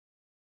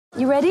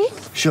You ready?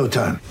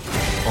 Showtime.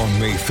 On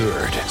May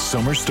 3rd,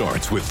 summer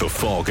starts with The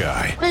Fall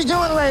Guy. Let's do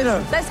it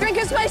later. Let's drink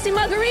a spicy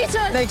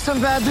margarita. Make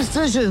some bad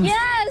decisions.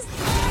 Yes!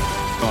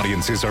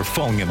 Audiences are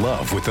falling in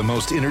love with the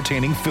most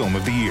entertaining film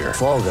of the year.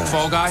 Fall Guy.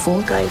 Fall Guy?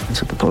 Fall Guy.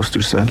 That's what the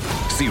poster said.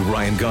 See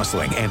Ryan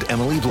Gosling and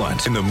Emily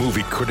Blunt in the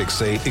movie critics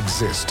say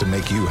exists to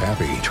make you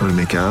happy. Trying to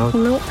make it out?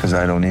 Nope. Because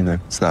I don't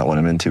either. It's not what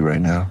I'm into right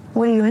now.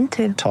 What are you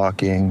into?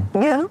 Talking.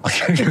 Yeah.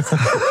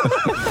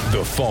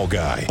 The Fall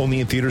Guy.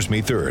 Only in theaters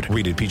May 3rd.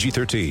 Rated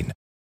PG-13.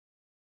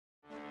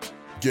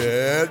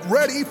 Get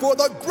ready for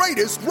the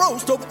greatest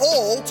roast of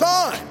all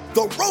time.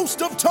 The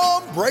Roast of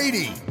Tom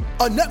Brady.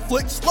 A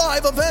Netflix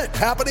live event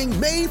happening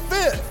May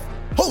 5th.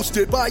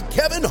 Hosted by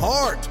Kevin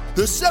Hart.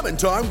 The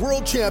 7-time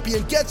world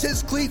champion gets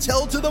his cleats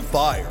held to the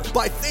fire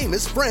by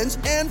famous friends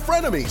and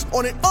frenemies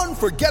on an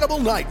unforgettable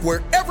night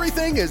where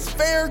everything is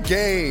fair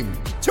game.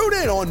 Tune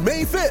in on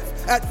May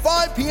 5th at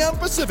 5 p.m.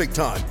 Pacific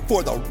time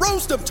for the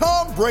Roast of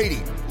Tom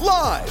Brady.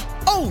 Live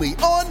only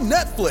on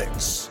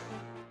Netflix.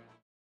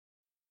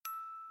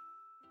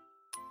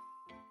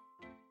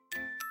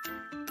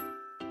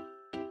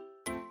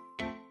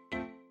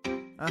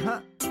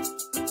 I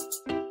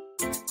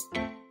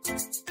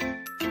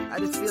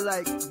just feel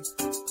like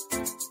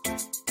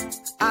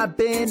I've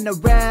been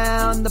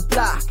around the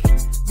block,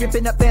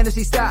 ripping up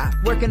fantasy stock,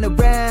 working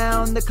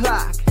around the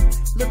clock.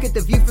 Look at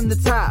the view from the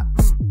top.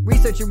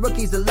 Researching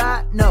rookies a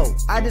lot? No,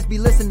 I just be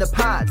listening to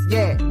pods.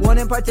 Yeah, one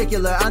in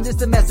particular, I'm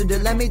just a messenger.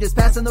 Let me just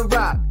pass on the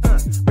rock.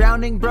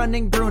 Browning,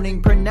 brunning,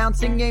 pruning,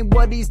 pronouncing ain't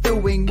what he's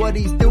doing. What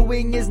he's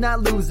doing is not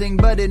losing,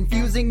 but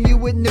infusing you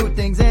with new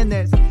things. And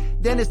there's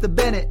Dennis the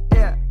Bennett,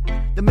 yeah.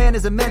 The man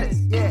is a menace,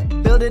 yeah.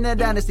 Building a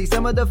dynasty,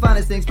 some of the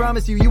finest things.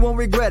 Promise you, you won't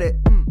regret it.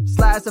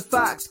 Sly as a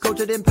fox,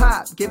 cultured in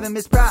pop. Give him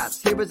his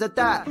props. Here is a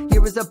thought,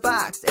 here is a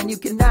box. And you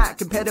cannot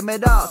compare them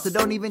at all, so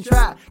don't even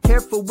try.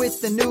 Careful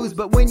with the news,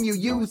 but when you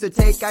use a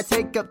take, I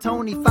take up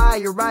Tony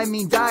Fire. I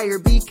mean Dyer,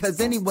 because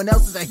anyone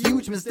else is a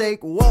huge mistake.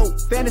 Whoa,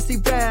 fantasy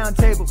round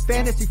table,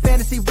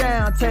 fantasy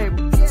round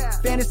table. Yeah.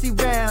 Fantasy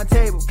round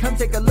table, come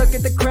take a look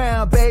at the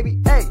crown, baby.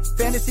 Hey,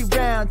 fantasy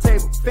round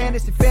table,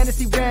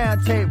 fantasy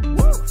round table.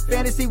 Woo.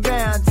 Fantasy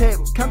round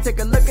table, come take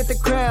a look at the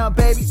crown,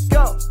 baby.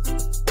 Go.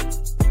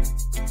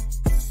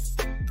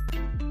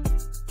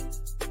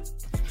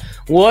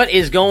 What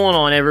is going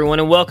on, everyone,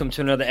 and welcome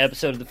to another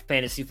episode of the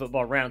Fantasy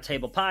Football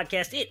Roundtable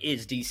Podcast. It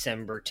is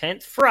December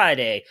 10th,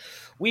 Friday.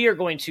 We are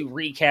going to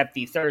recap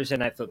the Thursday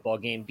Night Football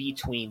game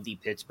between the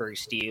Pittsburgh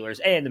Steelers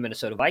and the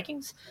Minnesota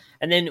Vikings,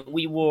 and then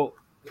we will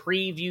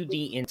preview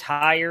the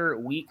entire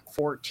Week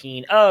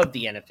 14 of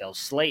the NFL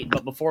slate.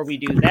 But before we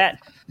do that,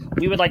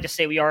 we would like to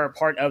say we are a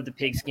part of the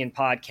Pigskin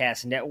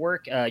Podcast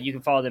Network. You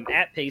can follow them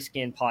at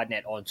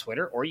PigskinPodNet on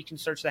Twitter, or you can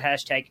search the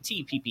hashtag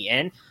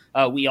TPPN.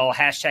 We all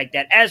hashtag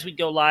that as we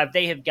go live.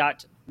 They have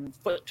got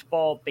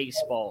football,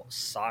 baseball,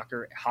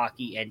 soccer,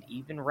 hockey, and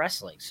even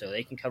wrestling. So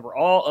they can cover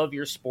all of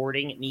your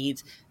sporting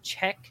needs.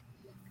 Check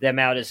them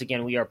out, as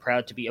again, we are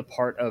proud to be a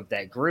part of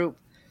that group.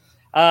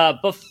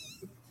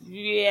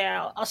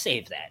 Yeah, I'll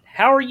save that.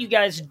 How are you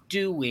guys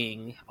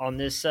doing on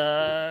this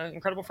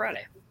incredible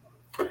Friday?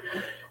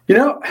 You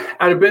know,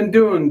 I'd have been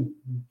doing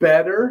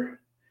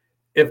better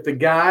if the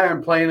guy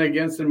I'm playing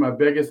against in my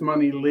biggest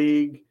money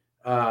league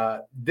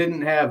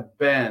didn't have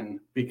Ben,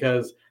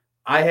 because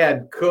I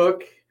had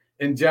Cook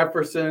and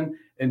Jefferson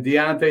and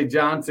Deontay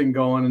Johnson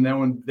going, and then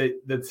when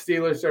the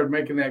Steelers started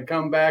making that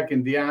comeback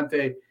and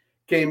Deontay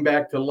came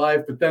back to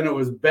life, but then it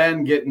was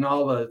Ben getting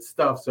all the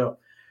stuff. So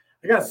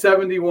I got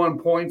 71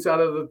 points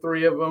out of the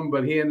three of them,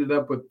 but he ended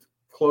up with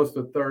close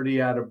to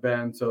 30 out of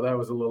Ben, so that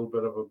was a little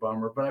bit of a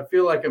bummer. But I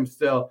feel like I'm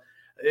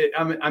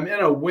in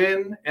a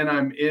win and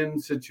I'm in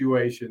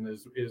situation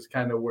is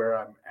kind of where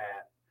I'm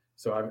at.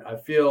 So I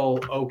feel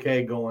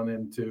okay going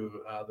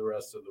into the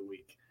rest of the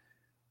week.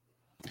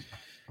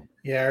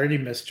 Yeah, I already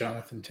missed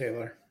Jonathan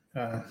Taylor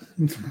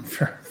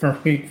for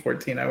Week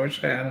 14. I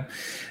wish I had him.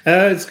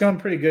 It's going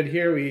pretty good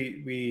here.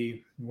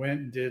 We went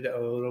and did a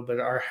little bit.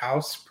 Our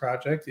house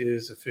project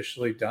is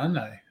officially done.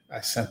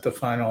 I sent the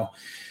final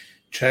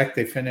check.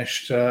 They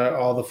finished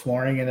all the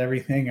flooring and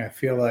everything. I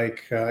feel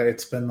like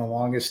it's been the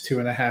longest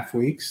 2.5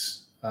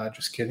 weeks.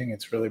 Just kidding.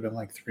 It's really been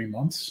like 3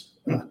 months.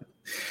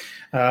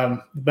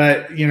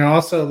 But, you know,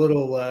 also a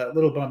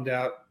little bummed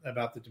out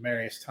about the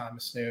Demaryius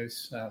Thomas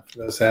news. For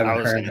those that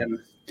haven't heard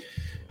him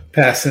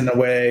passing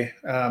away.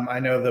 I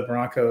know the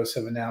Broncos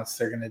have announced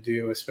they're going to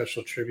do a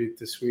special tribute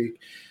this week.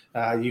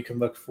 You can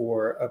look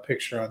for a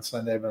picture on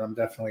Sunday, but I'm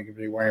definitely going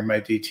to be wearing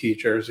my DT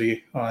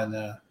jersey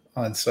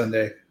on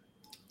Sunday.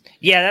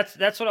 Yeah,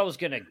 that's what I was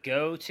going to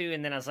go to,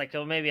 and then I was like,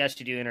 oh, maybe I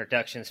should do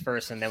introductions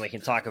first, and then we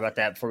can talk about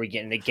that before we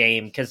get in the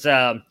game, because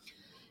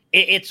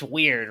it's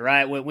weird,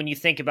 right? When you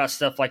think about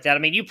stuff like that. I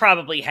mean, you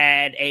probably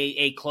had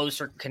a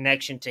closer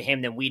connection to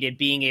him than we did,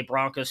 being a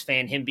Broncos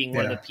fan, him being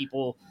one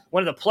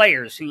of the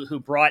players who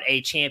brought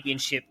a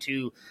championship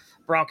to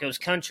Broncos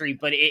country.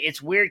 But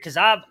it's weird because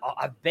I've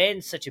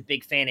been such a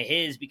big fan of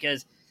his,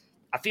 because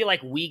I feel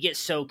like we get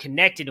so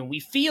connected and we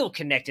feel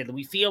connected.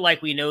 We feel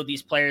like we know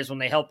these players when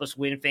they help us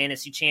win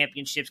fantasy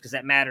championships because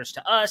that matters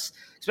to us,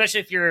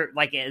 especially if you're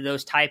like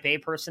those type A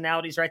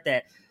personalities, right?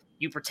 That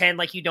you pretend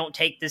like you don't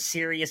take this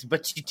serious,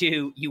 but you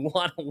do. You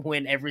want to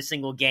win every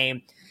single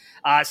game.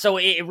 So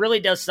it really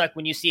does suck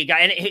when you see a guy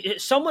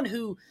and someone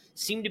who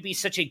seemed to be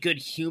such a good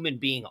human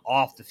being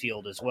off the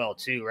field as well,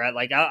 too, right?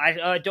 Like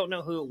I don't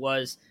know who it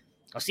was.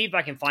 I'll see if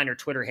I can find her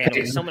Twitter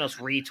handle. Someone else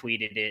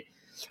retweeted it,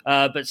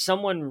 but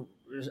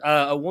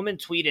a woman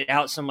tweeted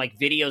out some like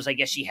videos I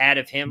guess she had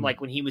of him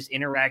like when he was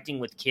interacting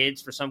with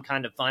kids for some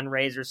kind of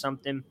fundraiser or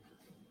something.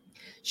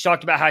 She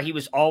talked about how he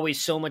was always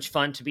so much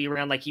fun to be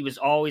around, like he was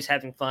always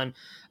having fun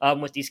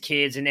with these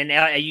kids. And then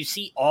you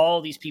see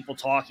all these people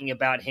talking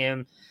about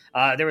him.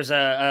 There was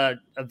a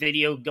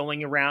video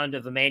going around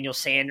of Emmanuel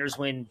Sanders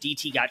when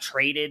DT got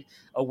traded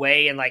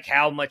away and like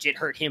how much it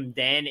hurt him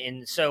then.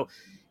 And so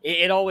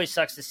it always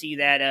sucks to see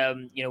that,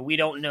 we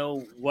don't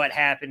know what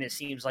happened. It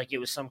seems like it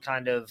was some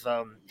kind of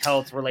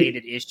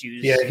health-related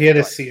issues. Yeah, he had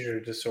a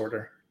seizure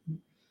disorder.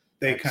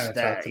 They kind of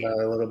talked about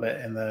it a little bit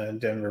in the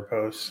Denver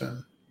Post.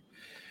 And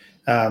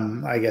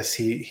I guess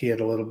he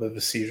had a little bit of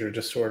a seizure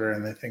disorder,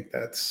 and they think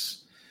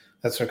that's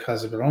what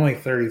caused it. But only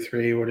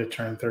 33, would have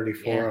turned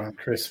 34 on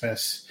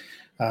Christmas.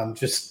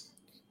 Just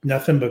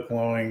nothing but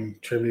glowing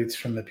tributes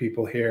from the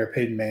people here.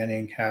 Peyton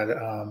Manning had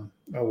a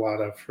lot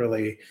of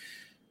really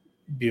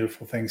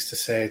beautiful things to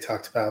say.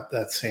 Talked about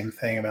that same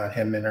thing about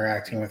him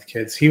interacting with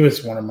kids. He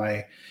was one of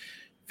my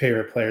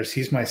favorite players.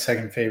 He's my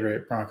second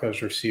favorite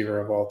Broncos receiver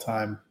of all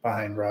time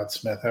behind Rod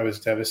Smith. I was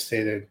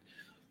devastated.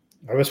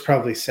 I was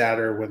probably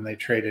sadder when they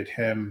traded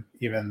him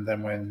even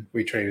than when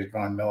we traded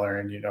Von Miller,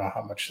 and you know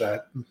how much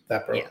that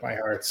broke my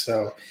heart.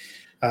 So,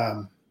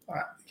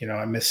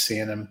 I miss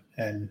seeing him,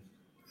 and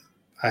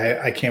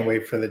I can't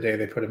wait for the day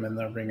they put him in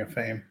the Ring of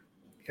Fame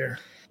here.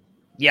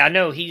 Yeah,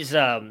 no, he's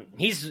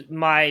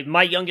my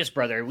youngest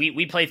brother.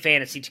 We play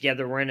fantasy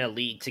together. We're in a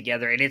league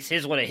together, and it's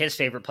one of his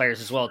favorite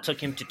players as well. It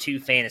took him to 2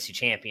 fantasy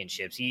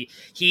championships. He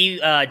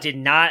did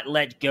not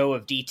let go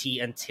of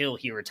DT until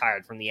he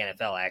retired from the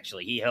NFL.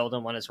 Actually, he held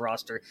him on his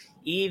roster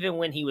even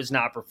when he was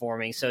not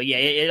performing. So yeah,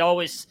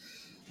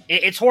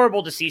 it's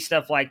horrible to see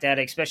stuff like that,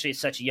 especially at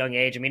such a young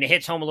age. I mean, it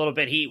hits home a little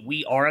bit.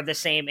 We are the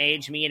same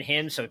age, me and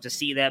him. So to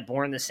see that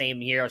born the same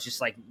year, I was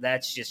just like,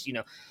 that's just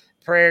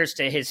prayers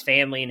to his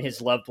family and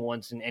his loved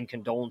ones and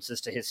condolences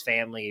to his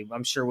family.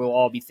 I'm sure we'll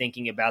all be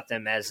thinking about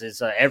them as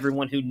is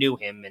everyone who knew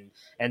him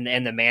and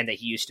the man that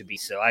he used to be.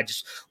 So I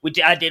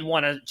did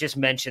want to just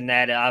mention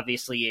that.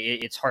 Obviously,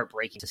 it's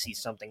heartbreaking to see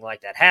something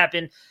like that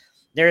happen.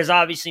 There is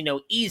obviously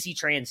no easy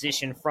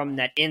transition from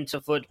that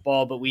into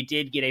football, but we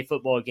did get a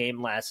football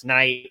game last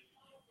night.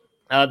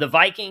 The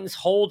Vikings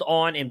hold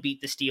on and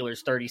beat the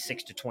Steelers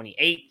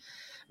 36-28.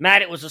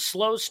 Matt, it was a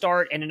slow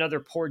start and another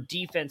poor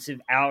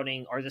defensive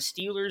outing. Are the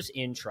Steelers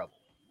in trouble?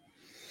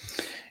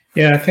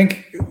 Yeah, I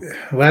think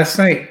last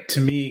night, to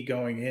me,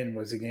 going in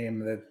was a game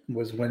that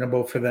was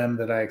winnable for them,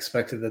 that I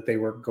expected that they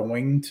were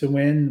going to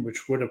win,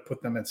 which would have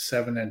put them at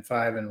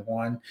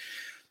 7-5-1.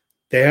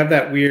 They have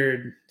that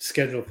weird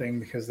schedule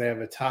thing because they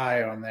have a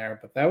tie on there,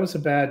 but that was a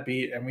bad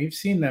beat. And we've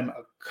seen them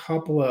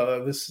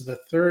this is the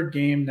 3rd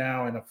game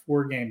now in a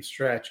 4-game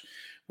stretch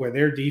where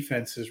their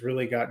defense has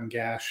really gotten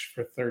gashed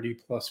for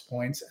 30-plus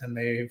points, and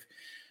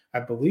I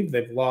believe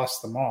they've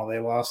lost them all. They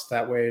lost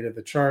that way to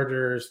the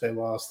Chargers. They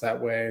lost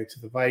that way to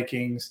the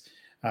Vikings.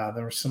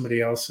 There was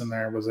somebody else in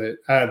there. Was it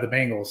the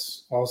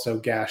Bengals also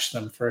gashed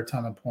them for a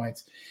ton of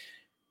points?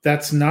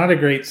 That's not a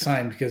great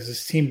sign because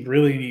this team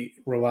really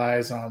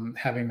relies on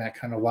having that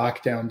kind of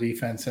lockdown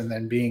defense and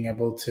then being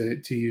able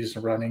to use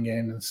the running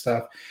game and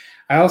stuff.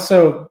 I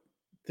also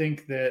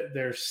think that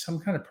there's some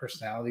kind of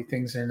personality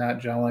things they're not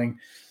gelling.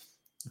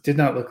 It did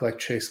not look like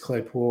Chase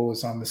Claypool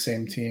was on the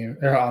same team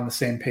or on the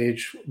same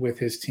page with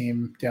his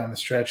team down the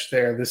stretch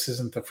there. This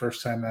isn't the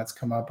first time that's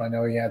come up. I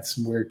know he had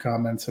some weird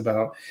comments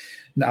about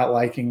not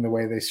liking the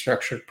way they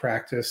structured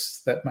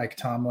practice that Mike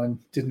Tomlin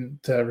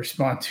didn't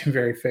respond to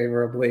very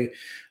favorably.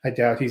 I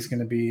doubt he's going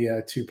to be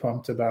too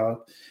pumped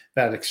about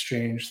that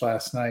exchange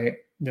last night.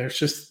 They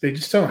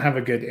just don't have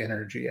a good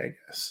energy, I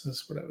guess,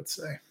 is what I would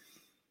say.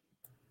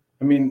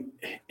 I mean,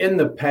 in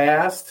the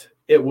past,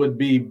 it would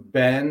be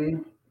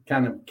Ben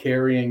kind of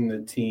carrying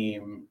the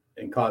team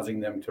and causing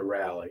them to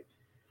rally.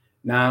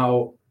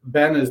 Now,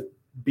 Ben is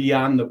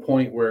beyond the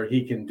point where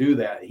he can do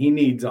that. He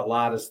needs a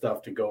lot of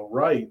stuff to go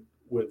right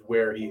with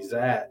where he's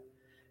at.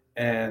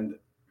 And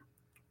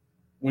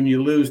when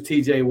you lose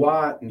TJ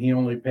Watt and he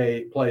only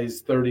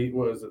plays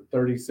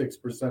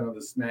 36% of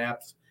the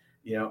snaps,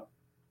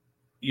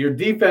 your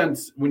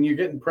defense, when you're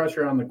getting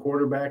pressure on the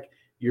quarterback,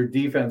 your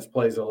defense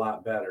plays a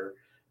lot better.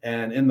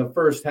 And in the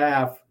first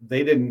half,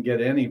 they didn't get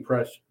any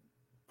pressure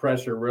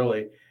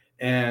really.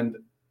 And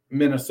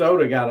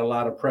Minnesota got a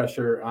lot of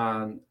pressure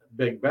on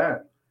Big Ben.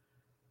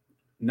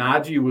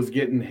 Najee was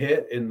getting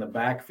hit in the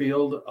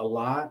backfield a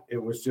lot.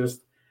 It was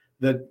just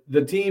the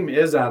team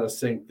is out of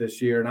sync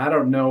this year. And I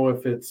don't know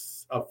if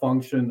it's a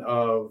function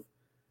of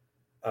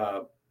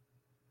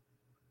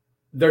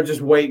they're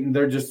just waiting.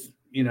 They're just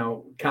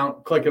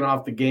clicking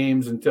off the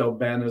games until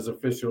Ben is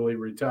officially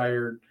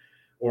retired,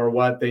 or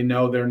what. They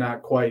know they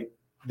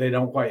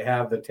don't quite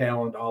have the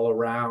talent all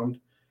around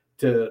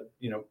to,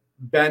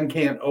 Ben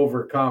can't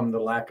overcome the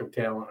lack of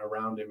talent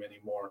around him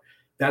anymore.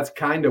 That's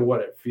kind of what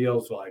it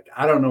feels like.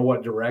 I don't know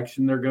what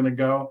direction they're going to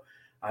go.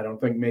 I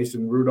don't think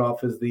Mason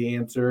Rudolph is the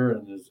answer.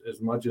 And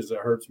as much as it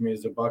hurts me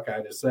as a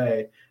Buckeye to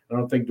say, I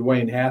don't think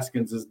Dwayne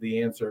Haskins is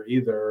the answer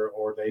either,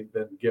 or they've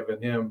been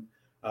giving him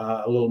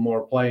a little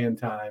more playing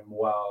time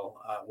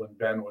when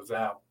Ben was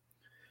out.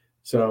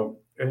 So,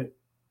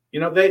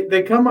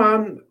 they come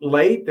on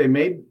late. They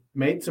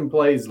made some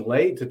plays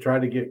late to try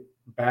to get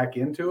back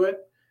into it.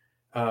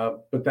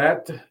 But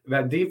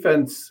that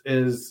defense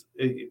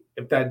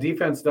if that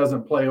defense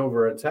doesn't play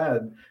over its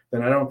head,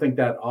 then I don't think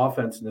that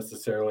offense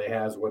necessarily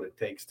has what it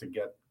takes to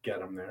get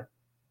them there.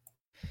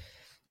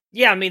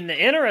 Yeah, I mean, the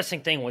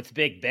interesting thing with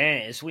Big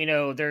Ben is we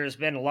know there's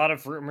been a lot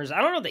of rumors. I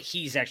don't know that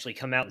he's actually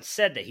come out and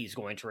said that he's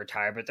going to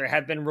retire, but there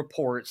have been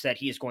reports that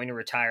he's going to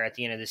retire at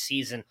the end of the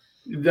season.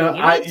 No,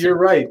 you're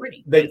right.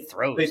 They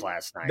throws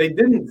last night. They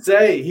didn't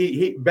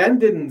say Ben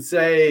didn't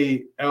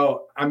say,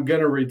 "Oh, I'm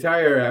going to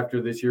retire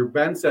after this year."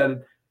 Ben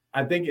said,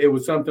 I think it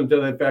was something to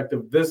the effect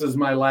of, "This is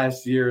my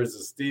last year as a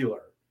Steeler."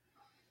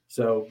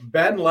 So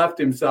Ben left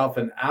himself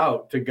an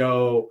out to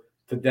go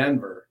to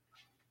Denver.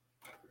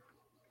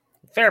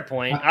 Fair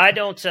point. I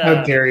don't.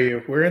 How dare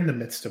you? We're in the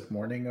midst of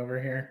mourning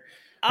over here.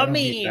 I'll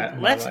be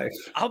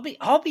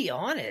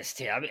honest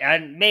here. I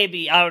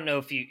don't know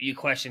if you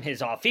question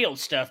his off-field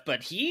stuff,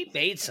 but he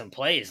made some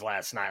plays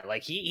last night.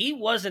 Like he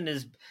wasn't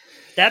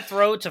that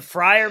throw to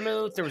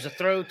Freiermuth. There was a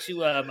throw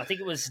to I think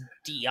it was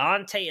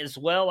Deontay as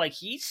well. Like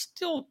he's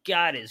still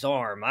got his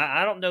arm.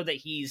 I don't know that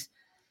he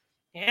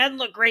hadn't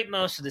looked great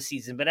most of the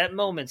season, but at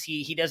moments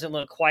he doesn't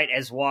look quite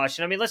as washed.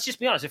 And I mean, let's just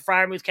be honest. If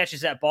Freiermuth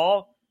catches that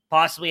ball,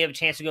 possibly have a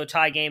chance to go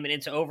tie game and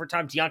into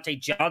overtime. Deontay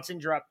Johnson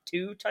dropped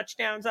 2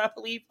 touchdowns, I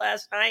believe,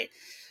 last night.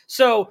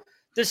 So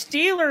the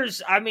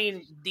Steelers, I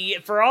mean,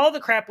 for all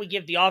the crap we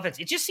give the offense,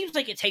 it just seems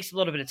like it takes a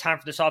little bit of time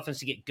for this offense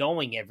to get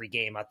going every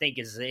game. I think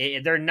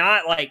they're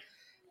not like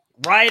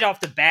right off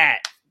the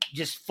bat,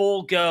 just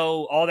full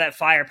go, all that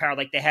firepower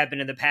like they have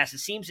been in the past. It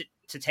seems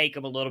to take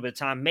them a little bit of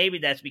time. Maybe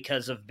that's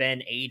because of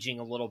Ben aging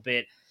a little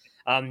bit.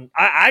 I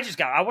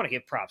want to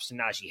give props to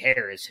Najee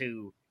Harris,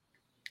 who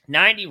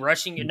 90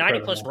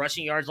 plus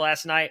rushing yards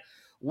last night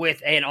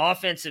with an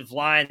offensive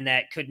line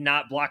that could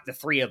not block the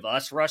 3 of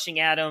us rushing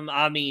at him.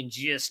 I mean,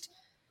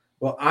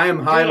 well, I am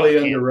highly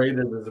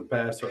underrated as a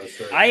pass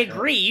rusher. I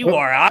agree, you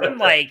are. I'm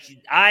like,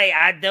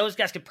 those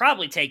guys could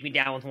probably take me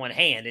down with one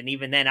hand, and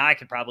even then, I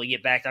could probably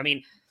get back. I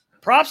mean,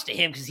 props to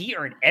him because he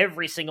earned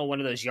every single one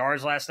of those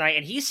yards last night,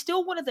 and he's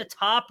still one of the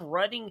top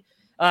running.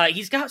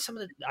 He's got some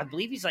of the. I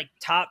believe he's like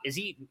top. Is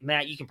he,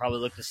 Matt? You can probably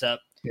look this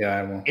up. Yeah,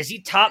 I will. Is he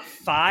top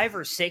 5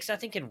 or 6, I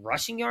think, in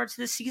rushing yards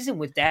this season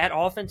with that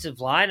offensive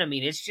line? I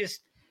mean, it's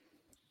just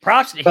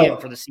props to him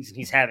for the season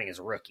he's having as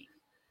a rookie.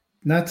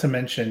 Not to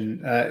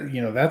mention,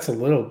 that's a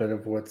little bit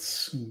of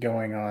what's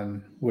going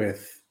on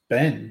with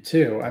Ben,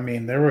 too. I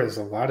mean, there was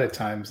a lot of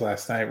times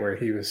last night where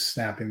he was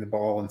snapping the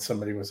ball and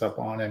somebody was up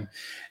on him.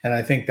 And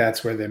I think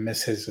that's where they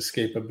miss his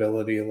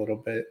escapability a little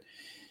bit.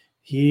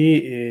 He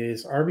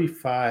is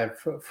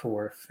RB5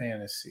 for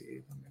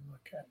fantasy. Let me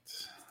look at.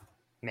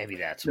 Maybe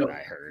that's what I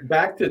heard.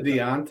 Back to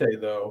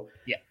Deontay, though.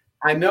 Yeah.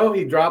 I know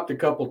he dropped a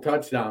couple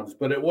touchdowns,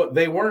 but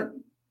they weren't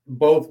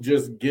both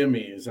just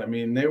gimmies. I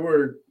mean, they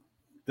weren't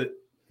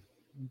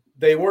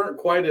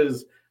quite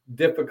as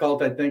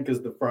difficult, I think,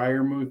 as the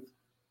Freiermuth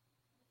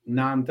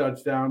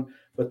non-touchdown.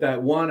 But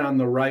that one on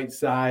the right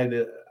side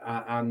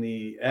on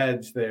the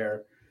edge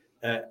there,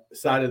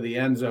 side of the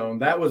end zone,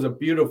 that was a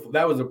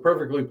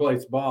perfectly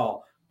placed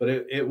ball, but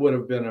it would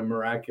have been a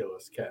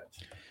miraculous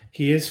catch.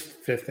 He is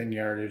 5th in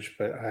yardage,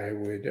 but I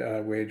would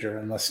wager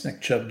unless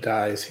Nick Chubb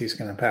dies, he's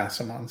going to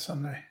pass him on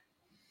Sunday.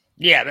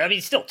 Yeah, but I mean,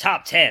 he's still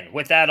top 10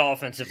 with that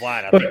offensive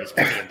line. I think it's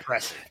pretty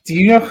impressive. Do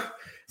you know?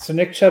 So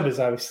Nick Chubb is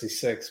obviously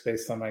 6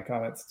 based on my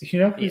comments. Do you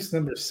know who's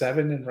number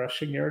 7 in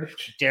rushing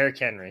yardage? Derrick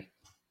Henry.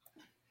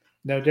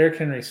 No, Derrick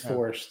Henry's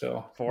 4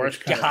 still. 4?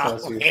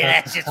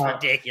 That's just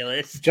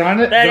ridiculous.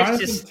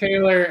 Jonathan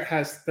Taylor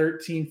has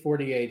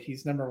 1348.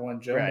 He's number 1.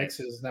 Joe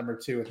Mixon is number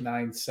 2 with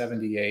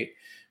 978.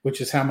 Which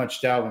is how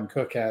much Dalvin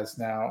Cook has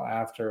now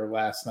after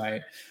last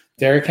night.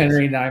 Derrick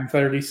Henry,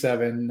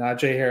 937.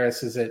 Najee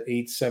Harris is at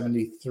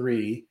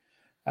 873.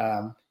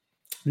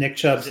 Nick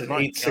Chubb's at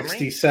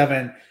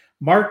 867.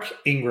 Mark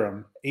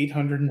Ingram,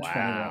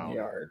 821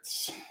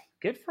 yards.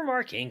 Good for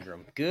Mark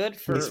Ingram.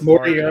 He's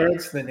more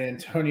yards than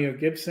Antonio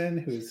Gibson,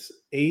 who's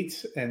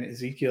 8, and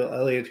Ezekiel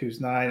Elliott, who's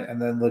 9, and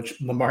then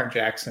Lamar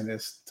Jackson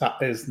is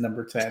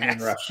number 10 in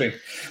rushing,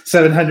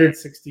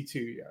 762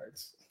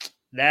 yards.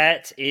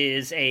 That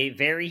is a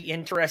very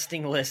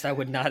interesting list. I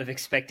would not have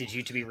expected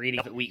you to be reading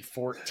at week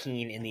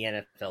 14 in the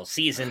NFL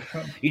season.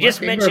 You just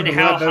mentioned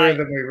how high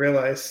than we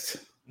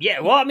realized.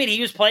 Yeah, well, I mean,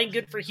 he was playing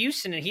good for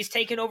Houston, and he's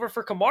taking over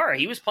for Kamara.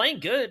 He was playing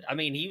good. I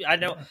mean, I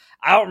don't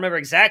remember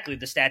exactly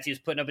the stats he was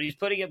putting up, but he was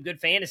putting up good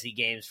fantasy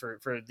games for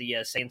the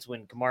Saints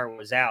when Kamara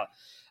was out.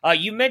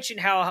 You mentioned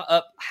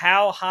how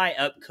high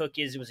up Cook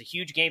is. It was a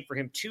huge game for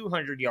him,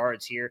 200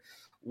 yards here.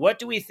 What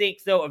do we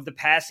think, though, of the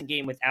passing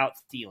game without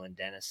Thielen,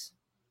 Dennis?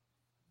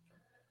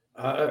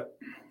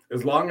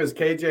 As long as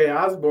KJ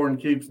Osborne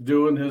keeps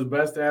doing his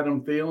best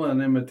Adam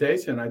Thielen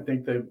imitation, I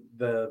think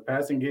the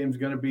passing game is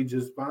going to be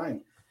just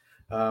fine.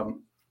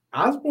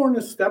 Osborne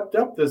has stepped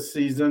up this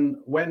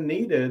season when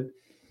needed.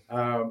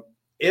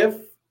 If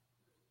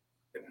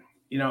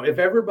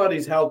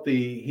everybody's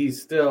healthy,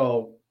 he's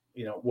still,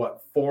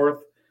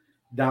 fourth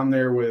down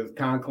there with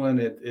Conklin.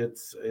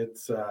 It's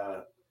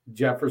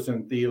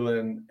Jefferson,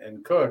 Thielen,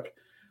 and Cook.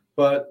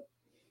 But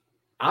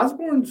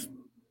Osborne's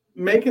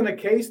making a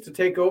case to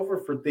take over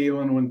for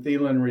Thielen when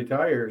Thielen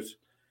retires.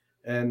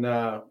 And,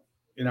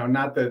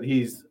 not that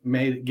he's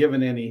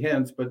given any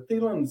hints, but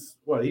Thielen's,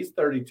 he's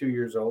 32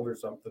 years old or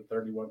something,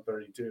 31,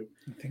 32.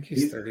 I think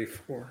he's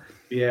 34.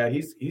 Yeah,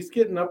 he's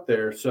getting up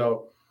there.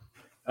 So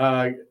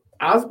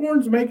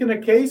Osborne's making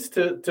a case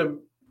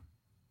to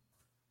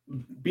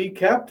be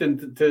kept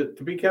and to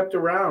be kept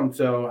around.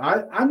 So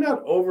I'm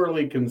not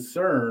overly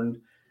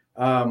concerned.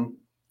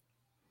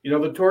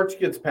 The torch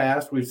gets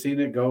passed. We've seen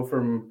it go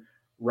from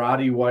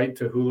Roddy White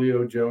to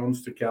Julio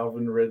Jones to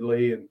Calvin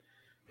Ridley, and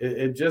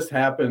it just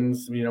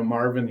happens.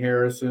 Marvin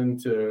Harrison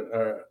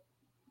to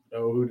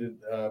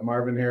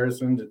Marvin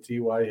Harrison to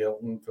T.Y.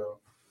 Hilton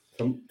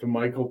to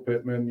Michael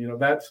Pittman.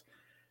 That's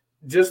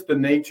just the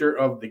nature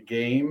of the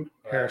game.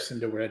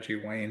 Harrison to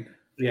Reggie Wayne.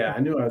 Yeah, I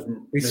knew I was.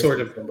 We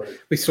sort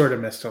of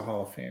missed a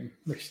Hall of Fame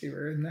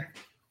receiver in there.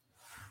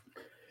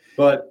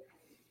 But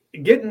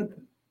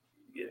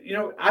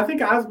I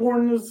think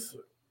Osborne is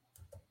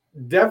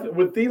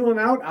definitely, with Thielen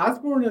out,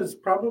 Osborne is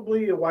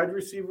probably a wide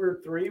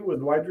receiver 3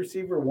 with wide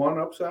receiver 1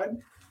 upside.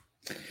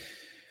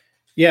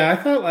 Yeah, I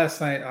thought last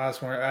night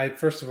Osborne.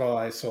 First of all,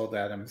 I sold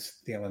Adams.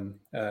 Thielen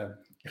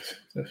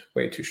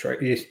way too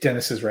short.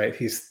 Dennis is right.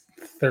 He's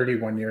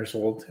 31 years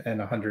old and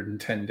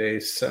 110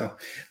 days, so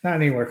not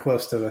anywhere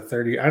close to the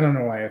 30. I don't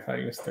know why I thought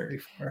he was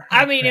 34.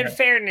 I mean, in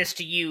fairness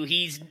to you,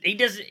 he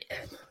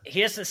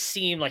doesn't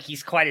seem like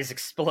he's quite as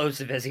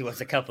explosive as he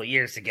was a couple of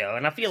years ago.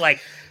 And I feel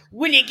like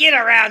when you get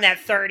around that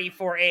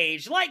 34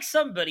 age, like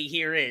somebody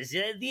here is,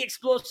 the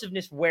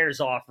explosiveness wears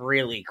off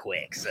really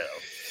quick. So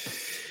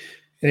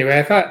anyway,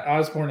 I thought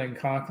Osborne and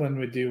Conklin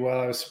would do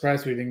well. I was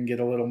surprised we didn't get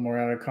a little more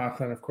out of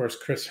Conklin. Of course,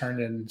 Chris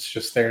Herndon's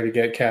just there to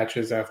get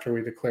catches after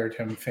we declared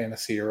him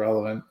fantasy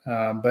irrelevant.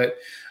 But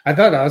I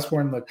thought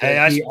Osborne looked good. Hey,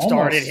 I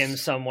started him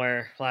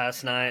somewhere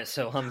last night,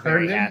 so I'm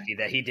very happy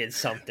that he did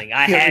something.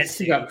 I had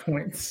to. He got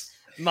points.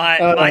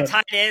 My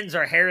tight ends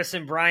are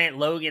Harrison Bryant,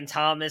 Logan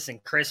Thomas,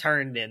 and Chris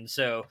Herndon.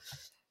 So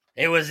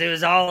it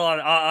was all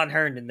on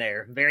Herndon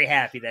there. I'm very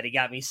happy that he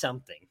got me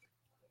something.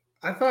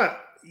 I thought,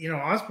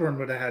 Osborne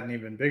would have had an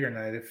even bigger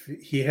night if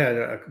he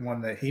had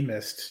one that he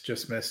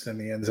just missed in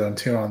the end zone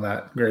too on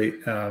that great,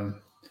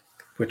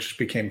 which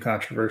became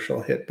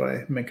controversial hit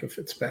by Minkah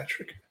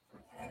Fitzpatrick.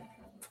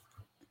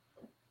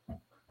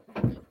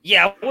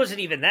 Yeah, it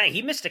wasn't even that.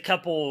 He missed a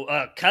couple.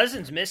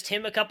 Cousins missed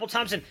him a couple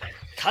times, and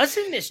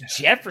Cousins missed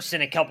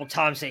Jefferson a couple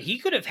times. That he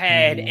could have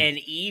had an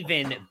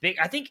even big.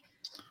 I think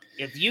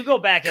if you go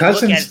back and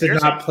Cousins look at it,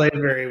 did not play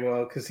very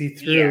well because he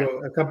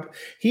threw a couple.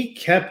 He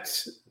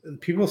kept.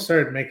 People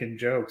started making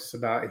jokes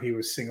about he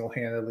was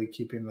single-handedly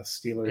keeping the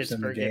Steelers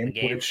in the game,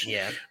 which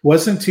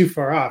wasn't too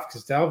far off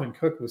because Dalvin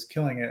Cook was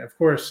killing it. Of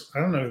course,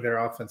 I don't know who their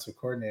offensive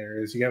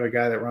coordinator is. You have a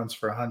guy that runs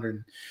for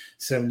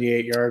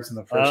 178 yards in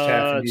the first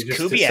half, and you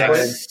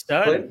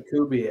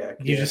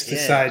just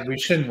decide we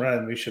shouldn't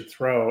run, we should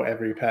throw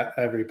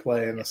every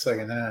play in the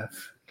second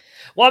half.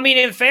 Well, I mean,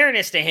 in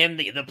fairness to him,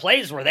 the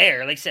plays were there.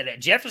 Like I said,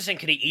 Jefferson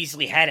could have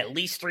easily had at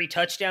least 3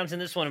 touchdowns in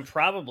this one and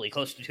probably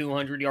close to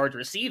 200 yards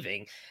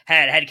receiving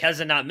had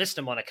Cousin not missed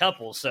him on a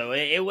couple. So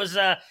it was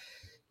an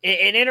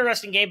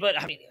interesting game,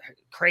 but I mean,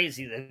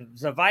 crazy.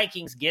 The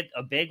Vikings get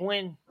a big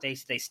win. They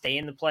stay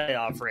in the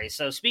playoff race.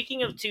 So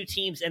speaking of 2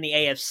 teams in the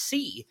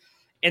AFC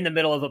in the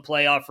middle of a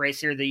playoff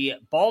race here, the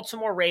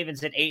Baltimore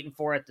Ravens at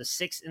 8-4 at the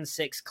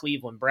 6-6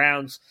 Cleveland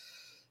Browns.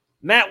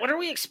 Matt, what are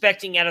we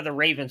expecting out of the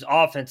Ravens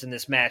offense in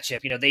this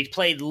matchup? They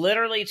played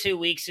literally 2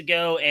 weeks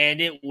ago,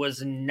 and it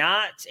was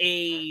not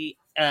a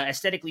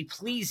aesthetically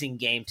pleasing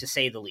game, to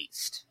say the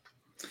least.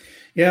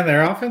 Yeah,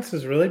 their offense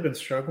has really been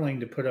struggling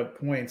to put up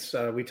points.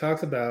 We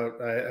talked about,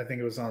 I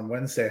think it was on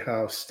Wednesday,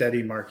 how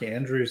steady Mark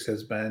Andrews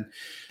has been.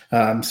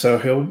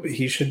 So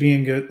he should be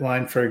in good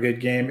line for a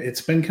good game.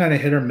 It's been kind of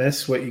hit or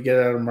miss what you get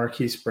out of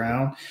Marquise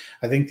Brown.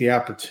 I think the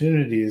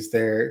opportunity is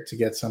there to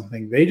get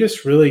something. They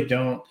just really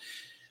don't.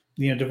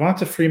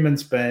 Devonta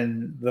Freeman's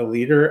been the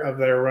leader of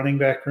their running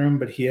back room,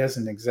 but he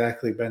hasn't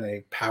exactly been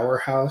a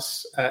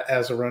powerhouse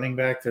as a running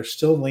back. They're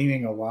still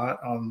leaning a lot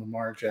on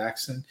Lamar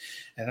Jackson.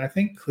 And I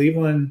think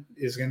Cleveland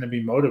is going to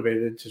be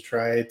motivated to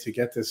try to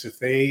get this. If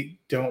they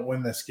don't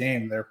win this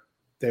game,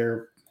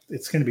 they're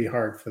it's going to be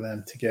hard for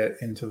them to get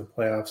into the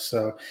playoffs.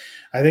 So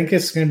I think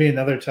it's going to be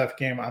another tough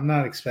game. I'm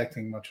not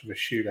expecting much of a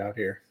shootout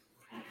here.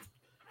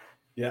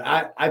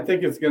 Yeah, I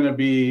think it's going to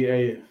be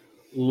a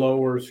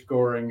lower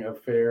scoring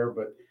affair,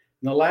 but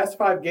in the last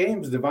 5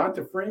 games,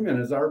 Devonta Freeman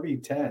is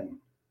RB10.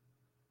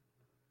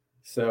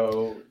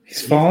 So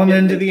he's fallen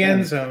into the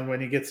end zone when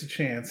he gets a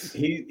chance.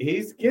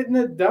 He's getting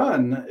it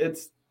done.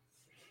 It's,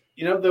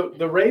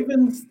 the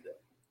Ravens,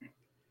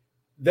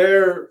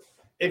 they're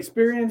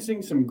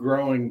experiencing some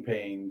growing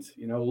pains.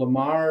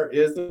 Lamar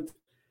isn't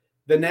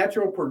 – the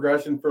natural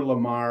progression for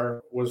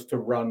Lamar was to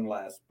run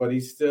less, but he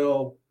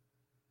still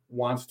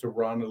wants to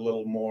run a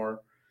little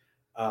more.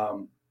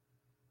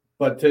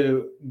 But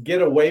to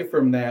get away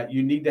from that,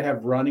 you need to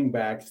have running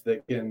backs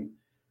that can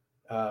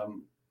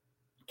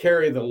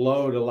carry the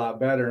load a lot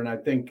better. And I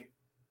think,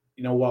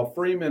 while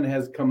Freeman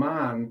has come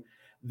on,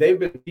 they've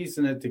been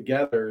piecing it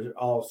together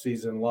all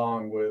season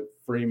long with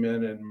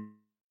Freeman and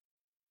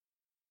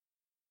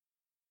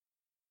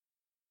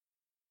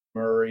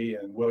Murray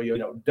and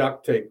Williams,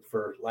 duct tape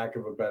for lack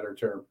of a better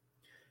term.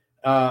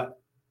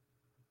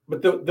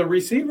 But the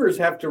receivers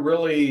have to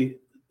really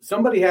 –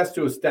 somebody has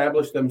to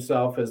establish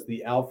themselves as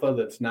the alpha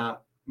that's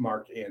not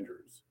Mark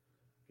Andrews.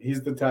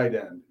 He's the tight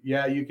end.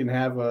 Yeah, you can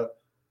have a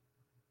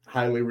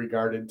highly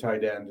regarded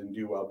tight end and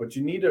do well, but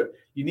you need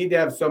to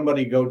have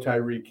somebody go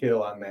Tyreek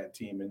Hill on that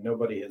team, and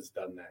nobody has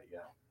done that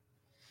yet.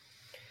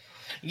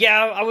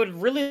 Yeah, I would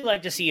really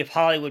like to see if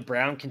Hollywood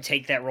Brown can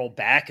take that role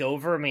back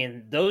over. I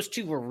mean, those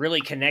two were really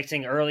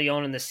connecting early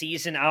on in the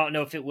season. I don't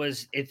know if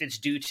it's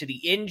due to the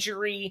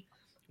injury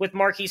with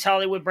Marquise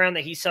Hollywood Brown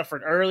that he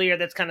suffered earlier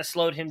that's kind of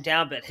slowed him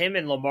down, but him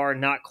and Lamar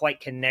not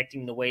quite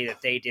connecting the way that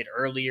they did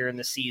earlier in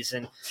the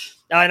season.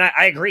 And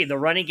I agree. The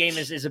running game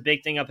is a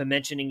big thing. I've been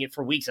mentioning it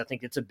for weeks. I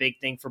think it's a big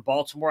thing for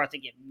Baltimore. I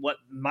think it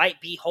might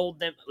be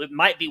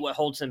what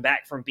holds them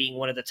back from being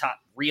one of the top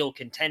real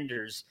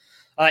contenders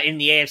in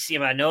the AFC. I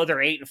mean, I know they're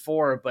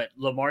 8-4, but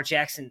Lamar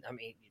Jackson, I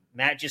mean,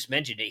 Matt just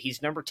mentioned it.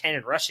 He's number 10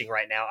 in rushing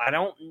right now. I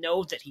don't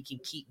know that he can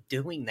keep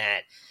doing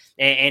that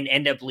and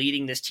end up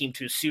leading this team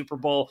to a Super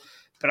Bowl.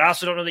 But I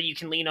also don't know that you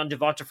can lean on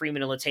Devonta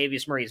Freeman and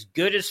Latavius Murray. As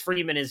good as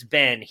Freeman has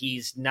been,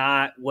 he's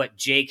not what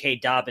J.K.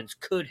 Dobbins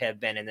could have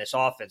been in this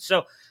offense.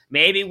 So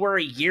maybe we're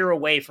a year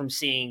away from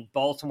seeing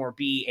Baltimore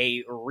be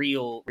a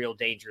real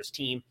dangerous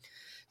team.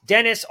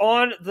 Dennis,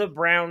 on the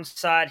Browns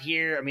side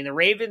here, I mean, the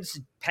Ravens'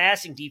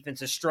 passing defense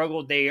has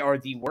struggled. They are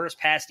the worst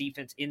pass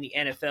defense in the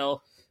NFL.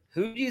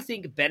 Who do you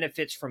think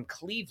benefits from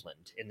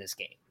Cleveland in this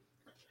game?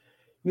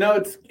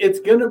 No, it's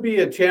going to be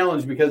a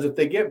challenge because if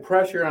they get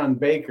pressure on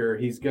Baker,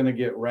 he's going to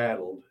get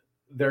rattled.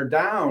 They're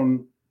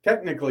down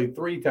technically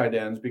 3 tight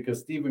ends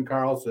because Stephen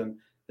Carlson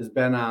has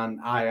been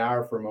on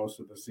IR for most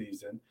of the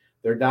season.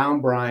 They're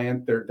down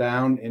Bryant. They're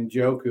down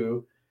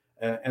Njoku.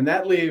 And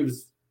that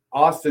leaves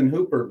Austin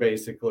Hooper,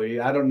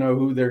 basically. I don't know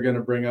who they're going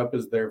to bring up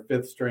as their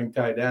 5th-string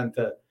tight end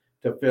to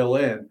fill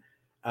in.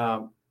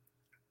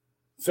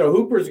 So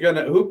Hooper's going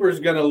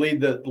to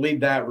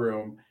lead that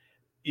room.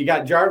 You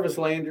got Jarvis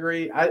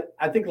Landry.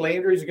 I think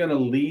Landry's going to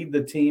lead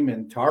the team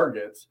in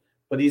targets,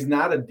 but he's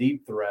not a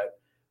deep threat.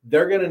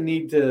 They're going to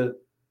need to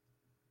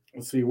 –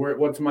 let's see,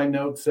 what's my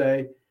note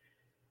say?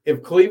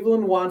 If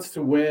Cleveland wants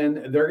to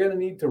win, they're going to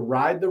need to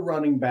ride the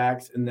running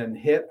backs and then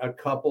hit a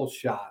couple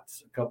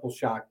shots, a couple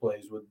shock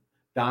plays with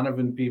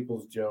Donovan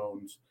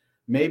Peoples-Jones,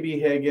 maybe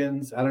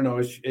Higgins. I don't know.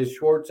 Is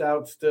Schwartz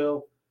out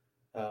still?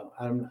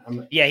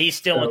 Yeah, he's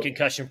still in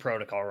concussion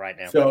protocol right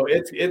now. So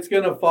it's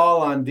going to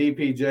fall on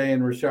DPJ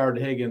and Rashard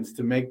Higgins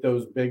to make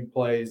those big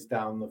plays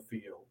down the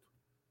field.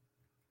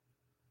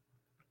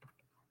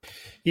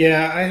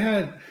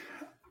 Yeah,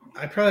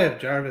 I probably have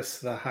Jarvis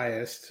the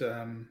highest,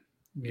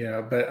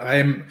 but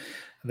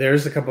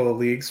there's a couple of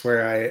leagues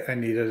where I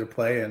needed to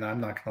play, and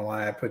I'm not going to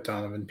lie, I put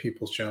Donovan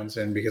Peoples-Jones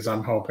in because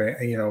I'm hoping,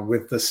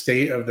 with the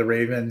state of the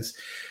Ravens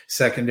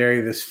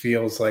secondary, this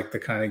feels like the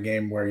kind of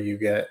game where you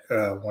get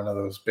one of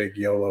those big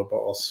YOLO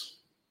balls.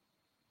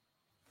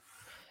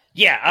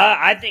 Yeah,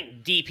 I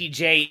think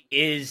DPJ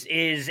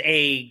is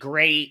a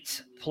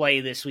great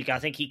play this week. I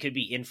think he could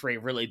be in for a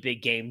really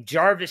big game.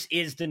 Jarvis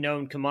is the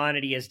known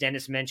commodity, as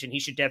Dennis mentioned. He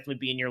should definitely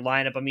be in your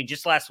lineup. I mean,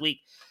 just last week,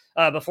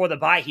 before the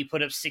bye, he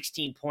put up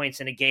 16 points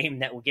in a game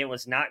that, again,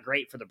 was not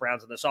great for the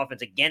Browns on this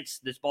offense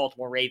against this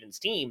Baltimore Ravens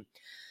team.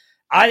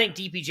 I think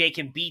DPJ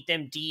can beat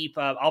them deep.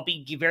 I'll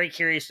be very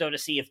curious, though, to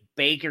see if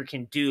Baker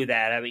can do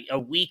that. I mean, a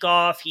week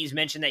off, he's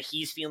mentioned that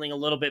he's feeling a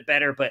little bit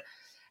better, but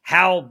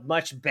how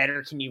much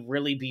better can you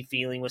really be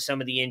feeling with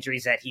some of the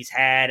injuries that he's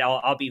had?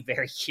 I'll be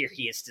very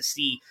curious to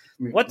see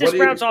what this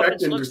Browns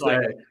offense looks like.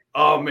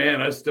 Oh,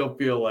 man, I still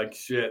feel like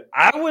shit.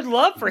 I would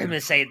love for him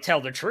to tell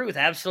the truth.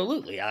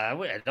 Absolutely.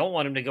 I don't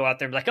want him to go out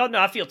there and be like, oh,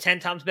 no, I feel 10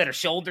 times better.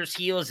 Shoulders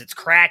heal as it's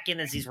cracking,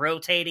 as he's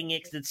rotating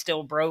it because it's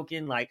still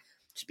broken. Like,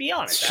 just be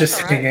honest. It's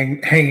just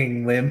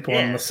hanging limp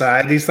on the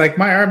side. He's like,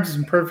 my arm's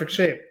in perfect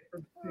shape.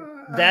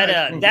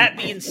 That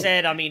being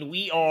said, I mean,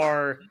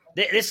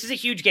 this is a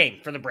huge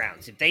game for the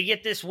Browns. If they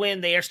get this win,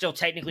 they are still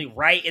technically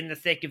right in the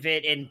thick of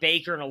it. And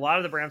Baker and a lot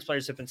of the Browns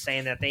players have been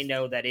saying that they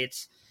know that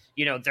it's,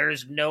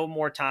 there's no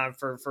more time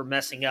for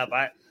messing up.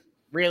 I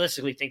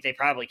realistically think they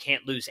probably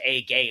can't lose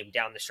a game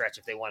down the stretch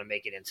if they want to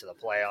make it into the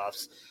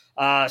playoffs.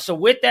 So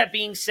with that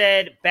being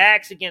said,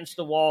 backs against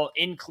the wall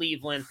in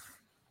Cleveland,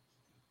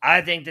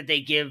 I think that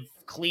they give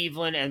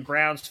Cleveland and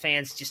Browns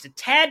fans just a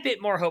tad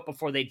bit more hope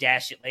before they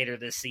dash it later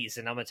this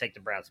season. I'm going to take the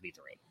Browns to beat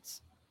the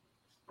Ravens.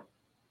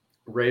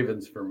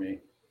 Ravens for me.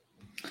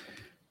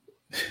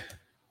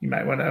 You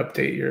might want to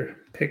update your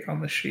pick on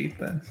the sheet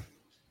then.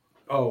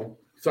 Oh,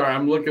 sorry.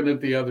 I'm looking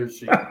at the other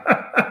sheet.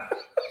 Browns.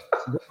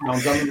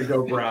 I'm going to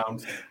go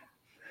Browns.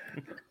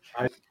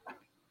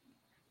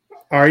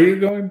 Are you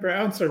going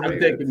Browns or I'm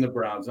Ravens? taking the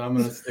Browns. I'm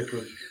going to stick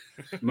with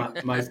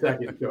my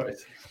second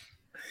choice.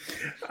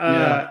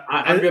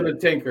 I'm going to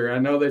tinker. I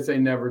know they say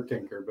never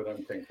tinker, but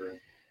I'm tinkering.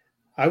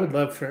 I would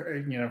love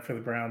for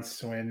the Browns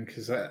to win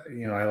because I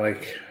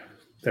like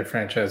their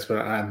franchise, but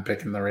I'm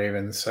picking the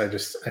Ravens. I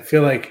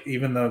feel like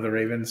even though the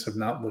Ravens have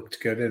not looked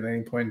good at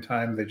any point in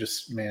time, they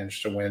just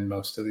managed to win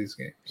most of these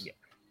games. Yeah.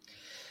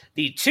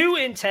 The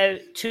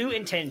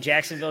 2-10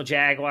 Jacksonville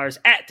Jaguars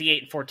at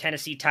the 8-4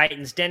 Tennessee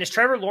Titans. Dennis,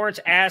 Trevor Lawrence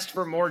asked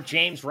for more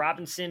James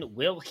Robinson.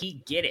 Will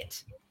he get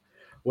it?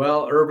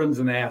 Well, Urban's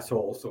an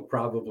asshole, so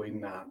probably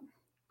not.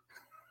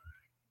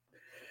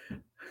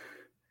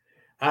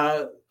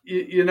 I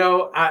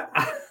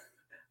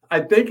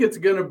think it's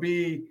going to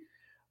be.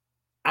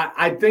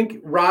 I think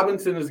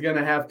Robinson is going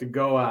to have to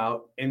go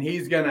out, and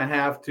he's going to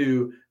have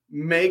to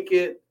make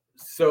it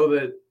so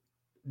that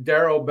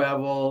Darrell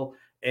Bevell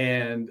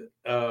and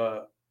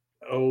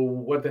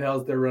what the hell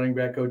is their running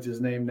back coach's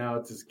name now?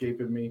 It's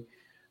escaping me.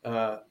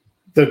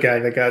 The guy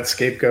that got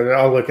scapegoated.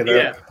 I'll look it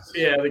up.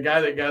 Yeah, the guy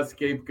that got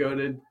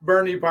scapegoated,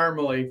 Bernie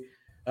Parmalee.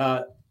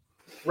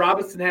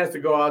 Robinson has to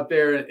go out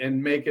there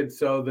and make it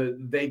so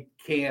that they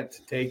can't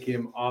take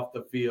him off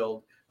the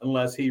field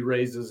unless he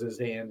raises his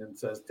hand and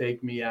says,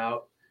 "Take me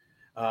out."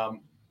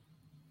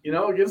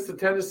 Against the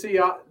Tennessee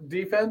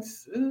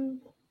defense,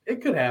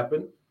 it could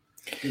happen.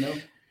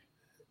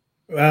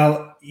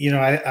 Well,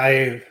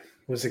 I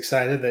was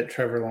excited that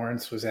Trevor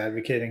Lawrence was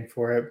advocating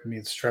for it. It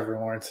means Trevor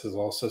Lawrence has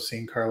also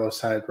seen Carlos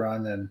Hyde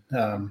run, and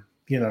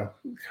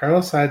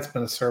Carlos Hyde's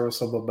been a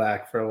serviceable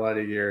back for a lot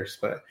of years,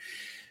 but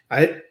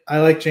I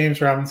like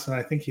James Robinson.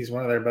 I think he's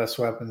one of their best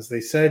weapons.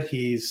 They said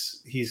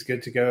he's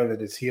good to go,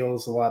 that his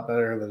heel's a lot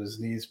better, that his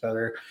knee's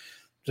better.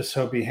 Just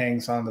hope he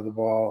hangs on to the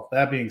ball.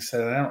 That being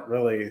said, I don't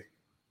really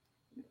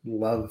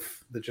love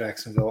the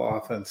Jacksonville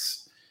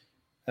offense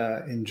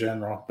in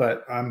general,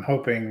 but I'm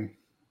hoping,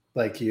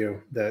 like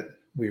you, that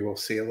we will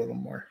see a little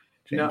more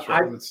James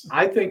Robinson.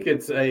 I think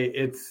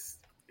it's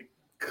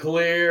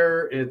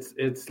clear.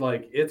 It's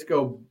like it's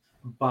go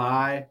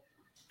by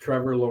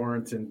Trevor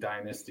Lawrence in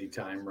dynasty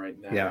time right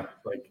now. Yeah.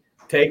 Like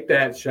take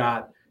that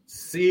shot,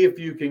 see if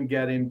you can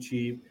get him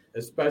cheap,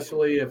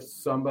 especially if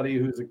somebody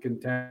who's a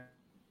contender.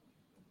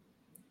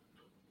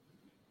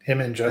 Him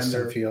and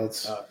Justin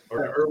Fields.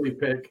 Or an early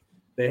pick.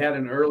 They had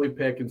an early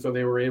pick, and so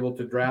they were able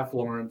to draft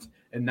Lawrence,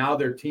 and now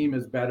their team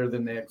is better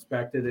than they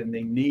expected, and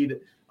they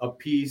need a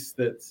piece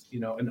that's,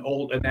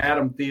 an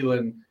Adam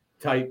Thielen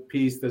type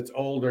piece that's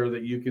older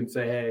that you can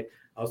say, hey,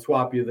 I'll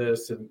swap you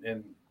this,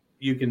 and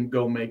you can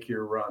go make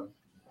your run.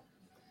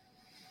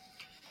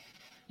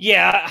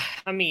 Yeah,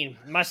 I mean,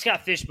 my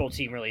Scott Fishbowl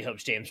team really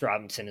hopes James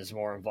Robinson is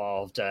more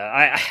involved.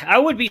 I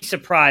would be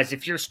surprised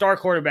if your star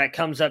quarterback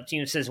comes up to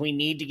you and says, we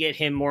need to get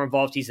him more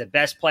involved. He's the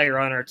best player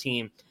on our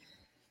team.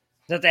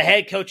 That the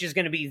head coach is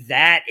going to be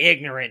that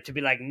ignorant to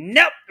be like,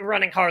 nope,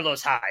 running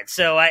Carlos Hyde.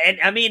 So,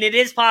 it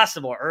is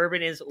possible.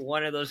 Urban is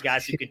one of those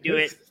guys who could do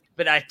it,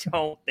 but I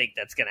don't think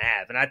that's going to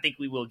happen. I think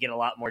we will get a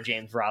lot more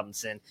James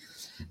Robinson.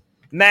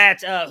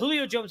 Matt,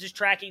 Julio Jones is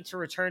tracking to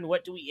return.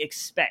 What do we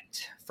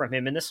expect from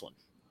him in this one?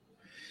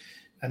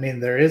 I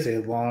mean, there is a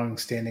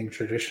long-standing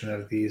tradition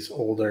of these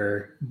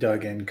older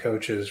dug-in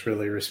coaches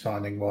really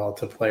responding well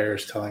to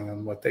players, telling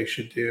them what they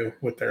should do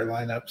with their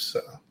lineups.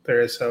 So there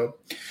is hope.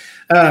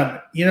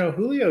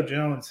 Julio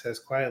Jones has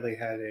quietly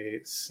had a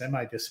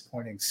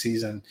semi-disappointing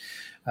season.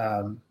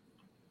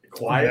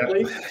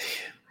 Quietly?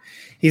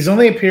 He's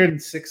only appeared in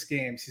 6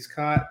 games. He's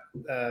caught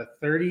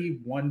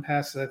 31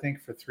 passes, I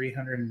think, for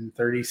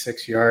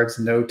 336 yards,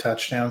 no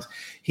touchdowns.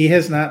 He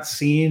has not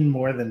seen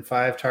more than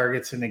 5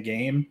 targets in a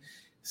game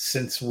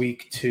since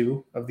week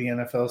 2 of the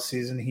NFL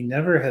season. He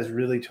never has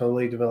really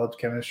totally developed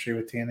chemistry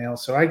with Tannehill.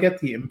 So I get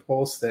the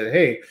impulse that,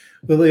 hey,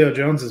 Julio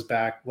Jones is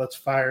back. Let's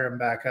fire him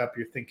back up.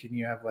 You're thinking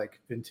you have like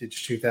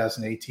vintage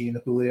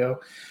 2018 Julio.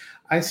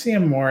 I see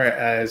him more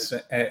as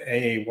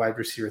a wide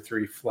receiver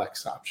 3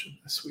 flex option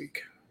this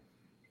week.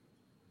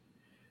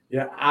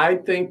 Yeah, I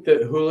think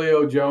that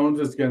Julio Jones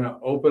is going to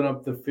open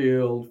up the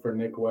field for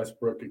Nick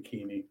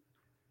Westbrook-Ikhine.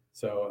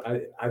 So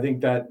I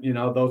think that,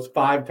 those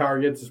 5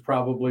 targets is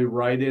probably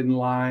right in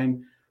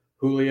line.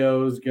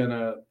 Julio's going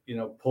to,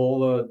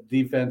 pull the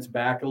defense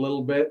back a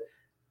little bit.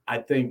 I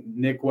think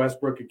Nick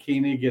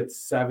Westbrook-Ikhine gets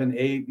 7,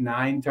 8,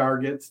 9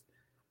 targets.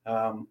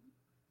 But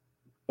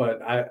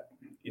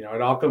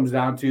it all comes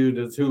down to,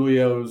 does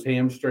Julio's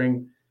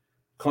hamstring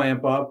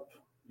clamp up?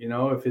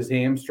 if his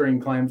hamstring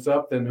clamps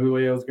up, then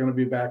Julio's going to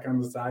be back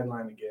on the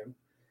sideline again.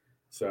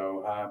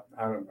 So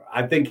I don't know.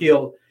 I think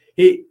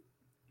he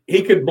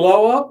could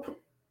blow up,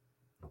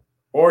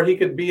 or he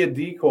could be a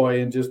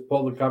decoy and just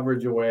pull the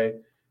coverage away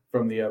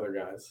from the other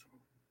guys.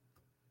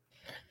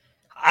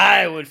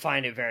 I would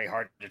find it very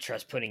hard to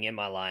trust putting him in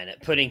my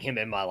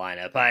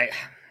lineup.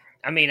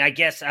 I mean, I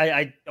guess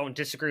I don't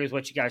disagree with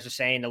what you guys are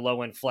saying, the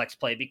low end flex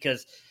play,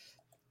 because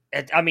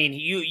I mean,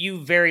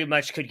 you very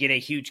much could get a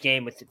huge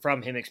game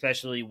from him,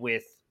 especially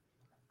with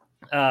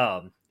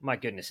my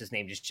goodness, his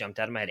name just jumped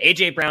out of my head.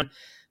 AJ Brown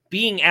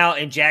being out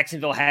and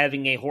Jacksonville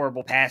having a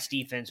horrible pass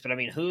defense, but I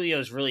mean,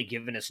 Julio's really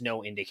given us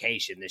no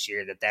indication this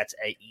year that that's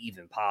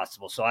even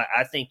possible. So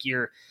I think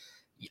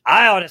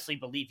I honestly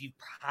believe you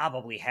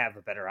probably have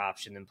a better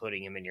option than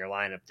putting him in your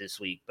lineup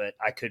this week, but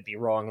I could be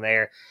wrong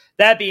there.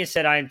 That being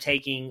said, I am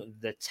taking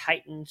the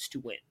Titans to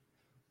win.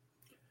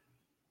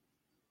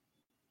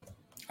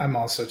 I'm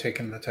also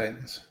taking the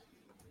Titans.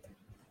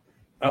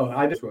 Oh,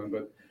 I just won,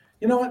 but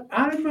you know what?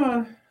 I'm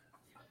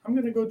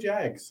going to go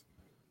Jags.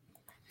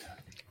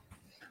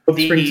 Hope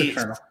springs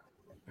eternal.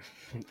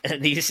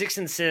 The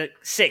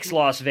 6-6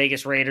 Las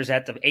Vegas Raiders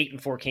at the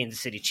 8-4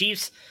 Kansas City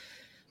Chiefs.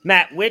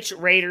 Matt, which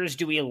Raiders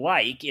do we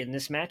like in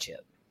this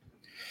matchup?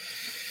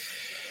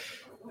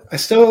 I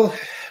still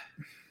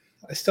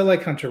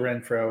like Hunter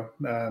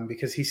Renfrow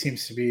because he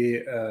seems to be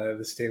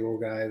the stable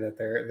guy that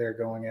they're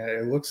going at.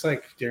 It looks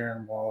like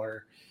Darren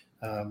Waller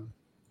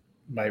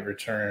might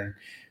return,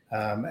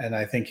 and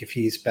I think if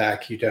he's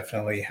back, you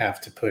definitely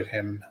have to put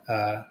him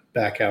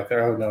back out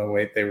there. Oh no,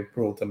 wait, they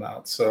ruled him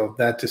out. So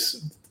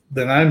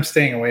then I'm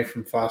staying away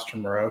from Foster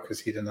Moreau because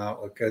he did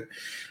not look good.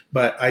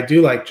 But I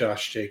do like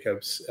Josh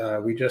Jacobs.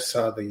 We just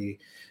saw the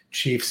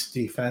Chiefs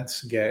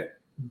defense get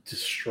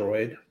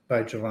destroyed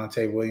by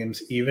Javonte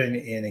Williams, even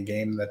in a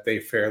game that they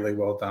fairly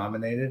well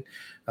dominated.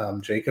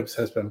 Jacobs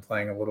has been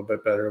playing a little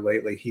bit better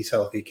lately. He's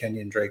healthy.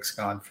 Kenyon Drake's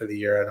gone for the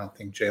year. I don't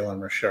think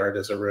Jalen Richard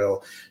is a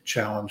real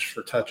challenge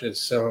for touches.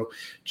 So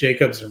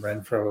Jacobs and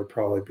Renfrow would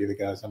probably be the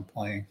guys I'm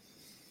playing.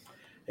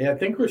 Yeah, I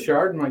think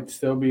Richard might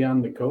still be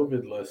on the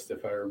COVID list,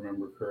 if I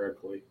remember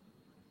correctly.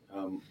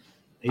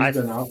 He's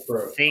been out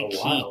for a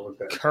while with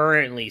that.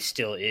 Currently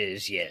still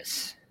is,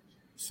 yes.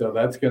 So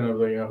that's going to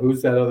be,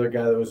 who's that other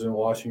guy that was in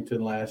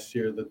Washington last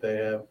year that they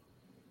have?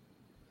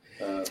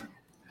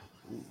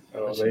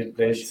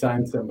 They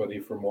signed somebody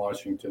from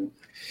Washington.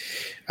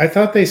 I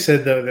thought they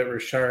said, though, that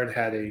Richard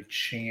had a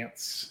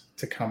chance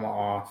to come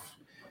off.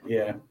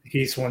 Yeah.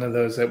 He's one of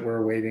those that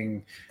we're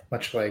waiting,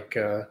 much like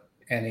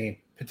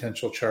any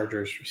potential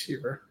Chargers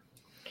receiver.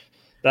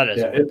 That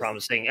is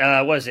promising.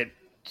 Was it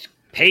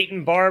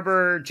Peyton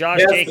Barber,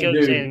 Josh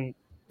Jacobs, and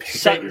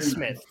Sutton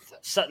Smith?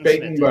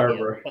 Peyton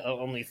Barber.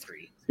 Only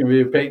three. It's going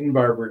to be a Peyton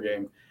Barber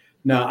game.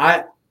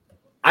 No,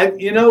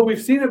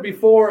 we've seen it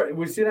before.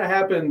 We've seen it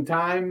happen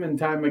time and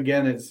time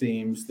again, it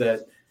seems,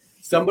 that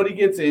somebody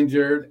gets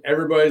injured.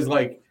 Everybody's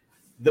like,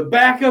 the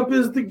backup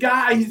is the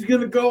guy. He's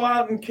going to go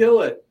out and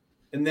kill it.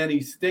 And then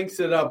he stinks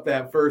it up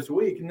that first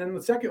week. And then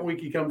the second week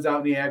he comes out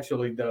and he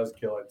actually does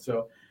kill it.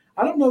 So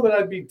I don't know that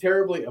I'd be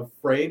terribly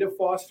afraid of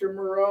Foster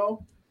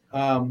Moreau.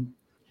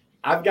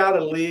 I've got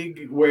a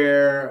league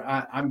where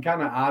I'm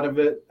kind of out of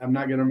it. I'm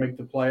not going to make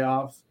the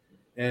playoffs.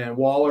 And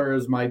Waller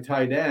is my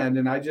tight end.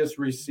 And I just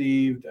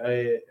received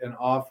an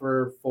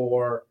offer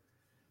for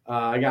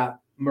I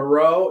got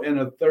Moreau and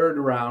a third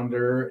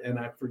rounder. And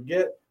I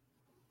forget.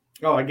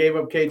 I gave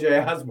up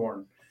KJ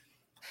Osborne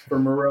for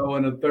Moreau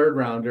and a third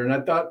rounder. And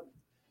I thought,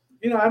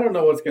 I don't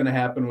know what's going to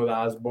happen with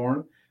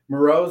Osborne.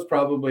 Moreau's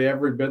probably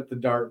every bit the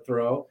dart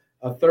throw.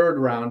 A third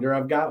rounder.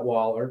 I've got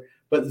Waller.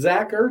 But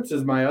Zach Ertz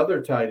is my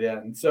other tight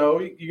end. So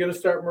you're going to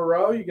start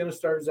Moreau, you're going to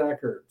start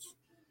Zach Ertz.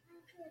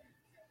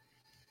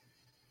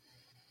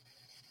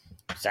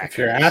 If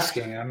you're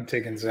asking, I'm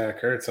taking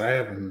Zach Ertz. I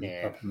have him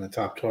up in the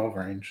top 12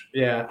 range.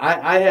 Yeah,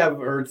 I have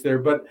Ertz there,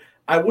 but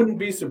I wouldn't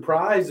be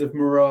surprised if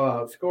Moreau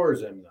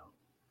outscores him,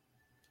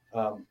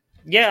 though.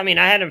 Yeah, I mean,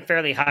 I had him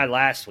fairly high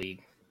last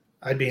week.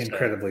 I'd be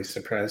incredibly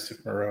surprised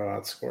if Moreau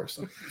outscores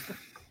them.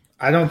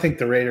 I don't think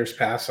the Raiders'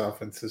 pass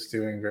offense is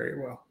doing very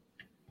well.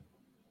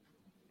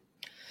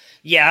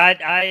 Yeah,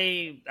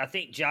 I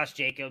think Josh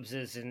Jacobs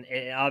is an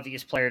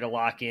obvious player to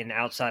lock in.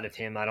 Outside of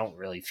him, I don't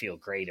really feel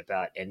great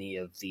about any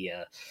of the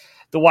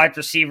wide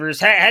receivers.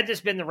 Had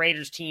this been the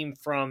Raiders team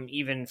from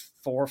even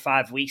 4 or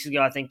 5 weeks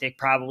ago, I think they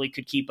probably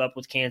could keep up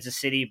with Kansas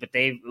City. But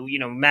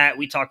Matt,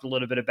 we talked a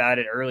little bit about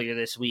it earlier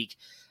this week.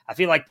 I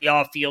feel like the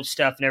off-field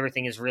stuff and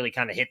everything has really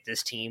kind of hit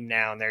this team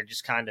now, and they're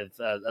just kind of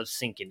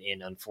sinking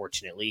in,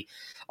 unfortunately.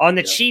 On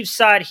the Chiefs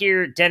side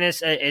here,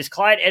 Dennis, is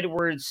Clyde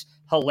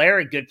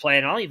Edwards-Helaire a good play?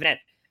 And I'll even add,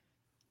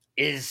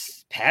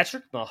 is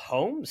Patrick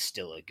Mahomes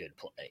still a good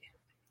play?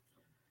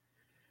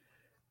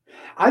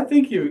 I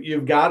think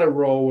you've got to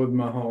roll with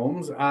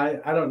Mahomes.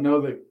 I don't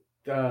know that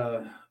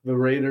the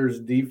Raiders'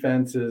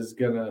 defense is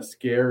going to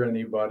scare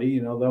anybody.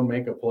 They'll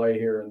make a play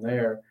here and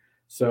there.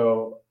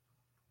 So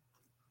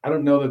I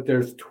don't know that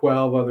there's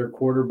 12 other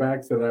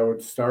quarterbacks that I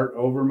would start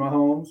over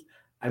Mahomes.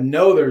 I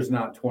know there's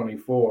not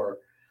 24.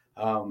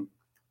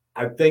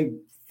 I think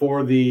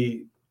for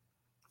the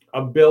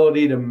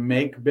ability to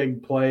make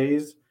big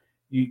plays,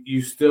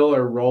 you still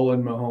are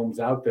rolling Mahomes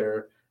out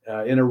there.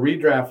 In a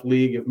redraft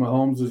league, if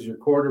Mahomes is your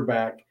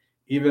quarterback,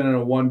 even in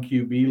a 1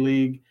 QB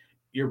league,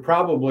 you're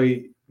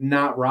probably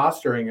not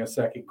rostering a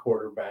second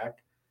quarterback.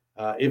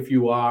 If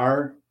you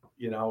are,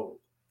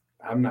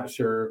 I'm not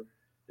sure.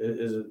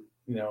 Is it,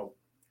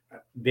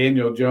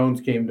 Daniel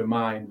Jones came to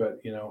mind, but,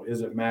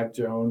 is it Mac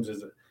Jones?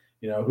 Is it,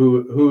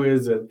 who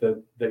is it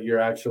that you're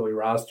actually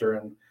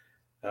rostering?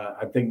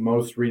 I think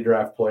most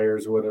redraft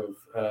players would have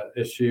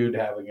eschewed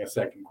having a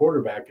second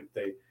quarterback if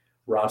they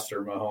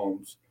roster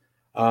Mahomes.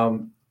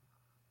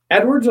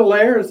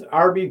 Edwards-Helaire is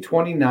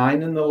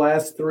RB29 in the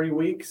last 3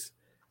 weeks.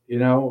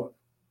 The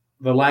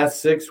last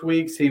 6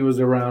 weeks he was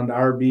around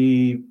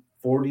RB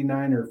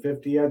 49 or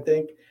 50, I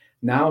think.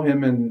 Now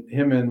him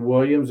and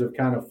Williams have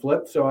kind of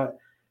flipped. So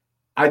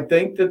I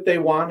think that they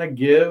want to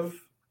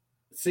give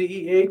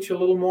CEH a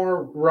little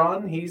more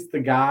run. He's the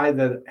guy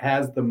that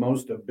has the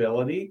most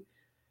ability.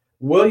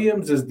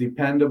 Williams is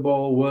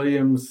dependable.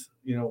 Williams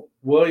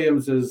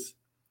is,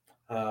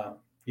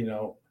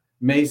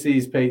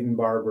 Macy's Peyton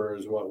Barber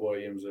is what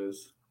Williams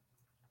is.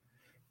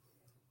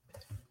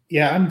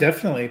 Yeah, I'm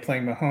definitely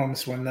playing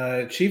Mahomes. When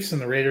the Chiefs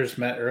and the Raiders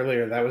met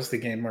earlier, that was the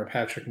game where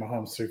Patrick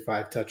Mahomes threw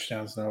 5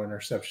 touchdowns, no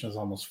interceptions,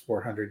 almost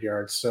 400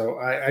 yards. So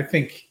I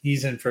think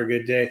he's in for a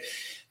good day.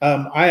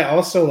 I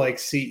also like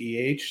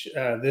CEH.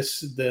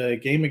 The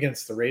game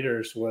against the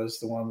Raiders was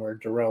the one where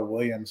Darrell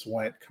Williams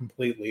went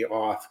completely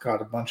off,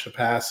 caught a bunch of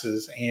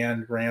passes,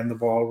 and ran the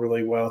ball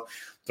really well.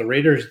 The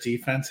Raiders'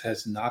 defense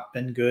has not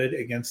been good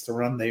against the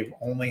run. They've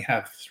only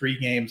have 3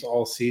 games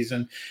all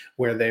season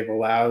where they've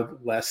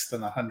allowed less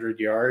than 100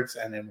 yards,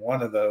 and in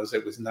one of those,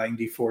 it was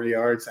 94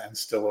 yards and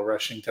still a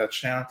rushing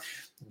touchdown.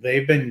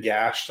 They've been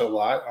gashed a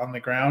lot on the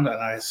ground,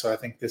 and so I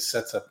think this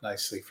sets up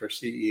nicely for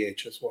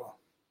CEH as well.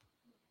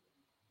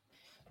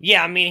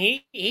 Yeah, I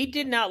mean, he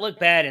did not look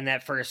bad in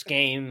that first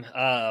game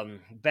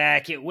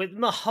back. With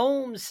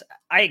Mahomes,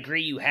 I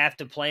agree you have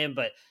to play him,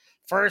 but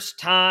first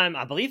time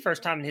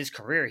in his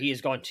career, he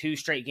has gone 2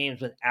 straight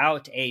games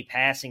without a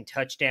passing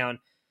touchdown.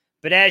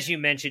 But as you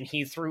mentioned,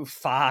 he threw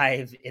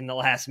 5 in the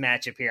last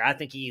matchup here. I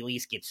think he at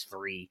least gets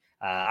 3.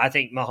 I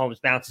think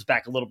Mahomes bounces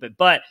back a little bit,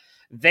 but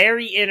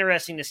very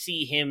interesting to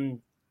see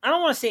him. I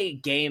don't want to say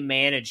game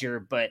manager,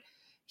 but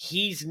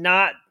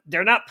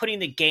they're not putting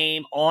the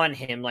game on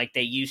him like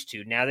they used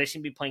to. Now they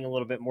seem to be playing a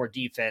little bit more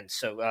defense.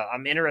 So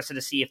I'm interested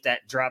to see if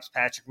that drops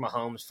Patrick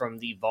Mahomes from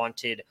the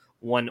vaunted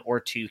 1 or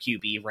 2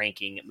 QB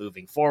ranking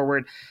moving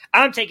forward.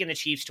 I'm taking the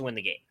Chiefs to win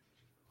the game.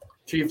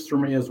 Chiefs for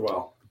me as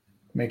well.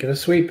 Make it a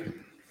sweep.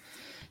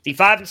 The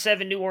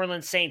 5-7 New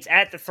Orleans Saints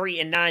at the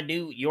 3-9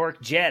 New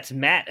York Jets.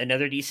 Matt,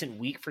 another decent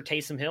week for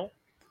Taysom Hill?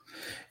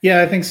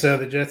 Yeah, I think so.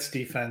 The Jets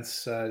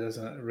defense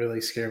doesn't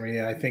really scare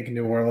me. I think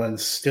New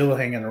Orleans still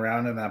hanging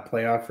around in that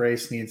playoff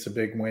race, needs a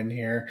big win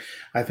here.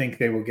 I think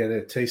they will get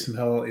it. Taysom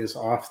Hill is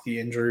off the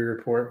injury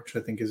report, which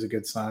I think is a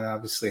good sign.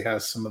 Obviously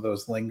has some of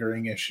those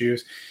lingering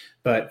issues,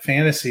 but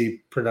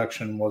fantasy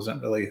production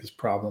wasn't really his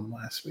problem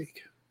last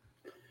week.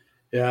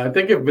 Yeah, I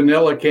think if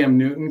vanilla Cam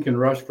Newton can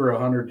rush for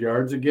 100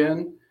 yards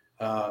again,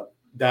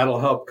 that'll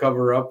help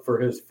cover up for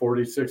his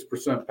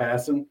 46%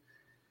 passing.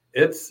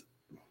 It's,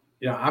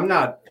 I'm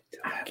not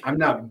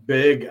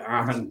big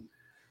on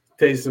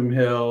Taysom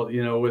Hill,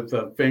 with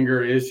the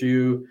finger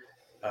issue.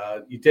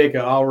 You take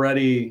an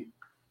already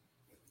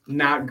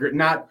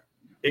not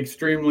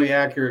extremely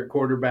accurate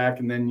quarterback,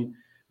 and then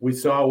we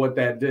saw what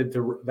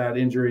that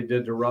injury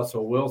did to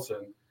Russell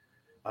Wilson.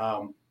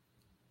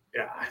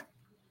 Yeah.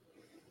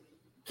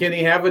 Can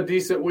he have a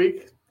decent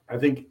week? I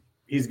think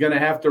he's going to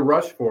have to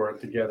rush for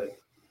it to get it.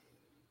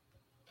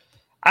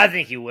 I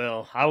think he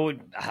will.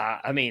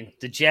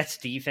 The Jets'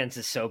 defense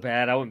is so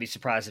bad. I wouldn't be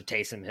surprised if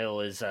Taysom Hill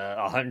is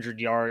 100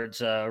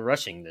 yards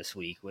rushing this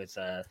week with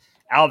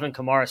Alvin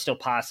Kamara still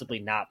possibly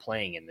not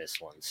playing in this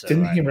one. So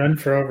didn't he run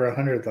for over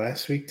 100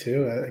 last week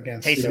too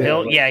against Taysom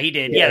Hill? Yeah, he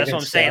did. Yeah, that's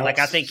what I'm saying. Dallas.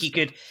 I think he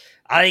could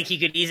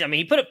easily. I mean,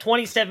 he put up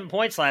 27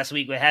 points last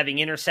week with having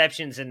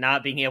interceptions and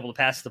not being able to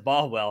pass the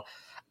ball well.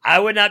 I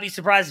would not be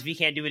surprised if he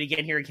can't do it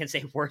again here against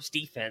a worse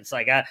defense.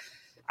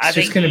 It's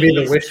just going to be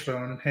the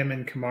wishbone, him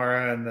and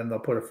Kamara, and then they'll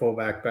put a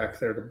fullback back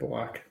there to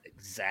block.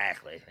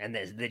 Exactly. And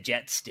the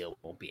Jets still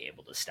won't be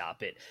able to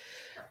stop it.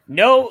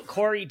 No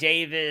Corey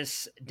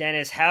Davis.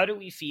 Dennis, how do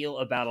we feel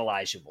about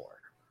Elijah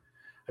Moore?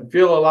 I'd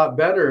feel a lot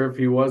better if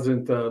he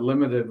wasn't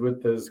limited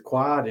with his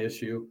quad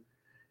issue.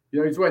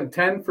 He's went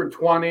 10 for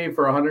 20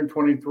 for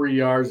 123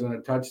 yards and a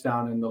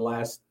touchdown in the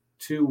last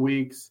 2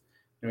 weeks.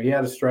 He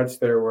had a stretch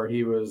there where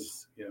he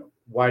was,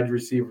 wide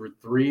receiver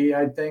 3,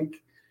 I think.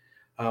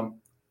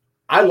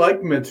 I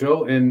like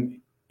Mitchell, and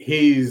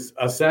he's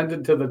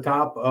ascended to the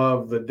top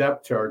of the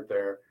depth chart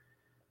there.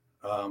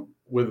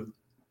 With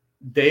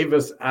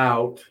Davis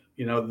out,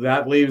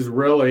 that leaves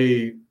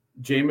really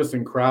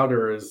Jamison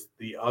Crowder as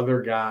the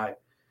other guy.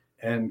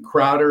 And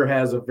Crowder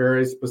has a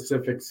very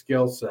specific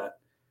skill set.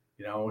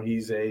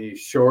 He's a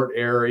short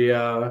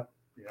area,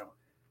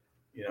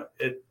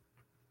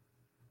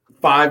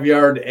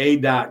 5-yard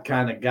A-dot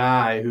kind of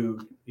guy who,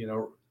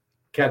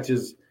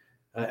 catches,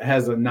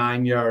 has a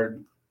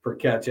 9-yard per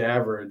catch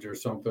average or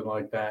something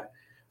like that.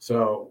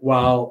 So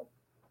while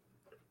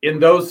in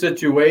those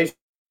situations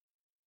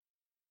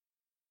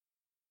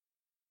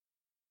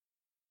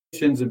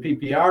in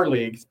PPR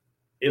leagues,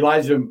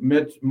 Elijah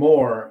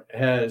Moore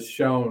has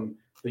shown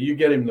that you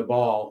get him the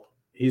ball,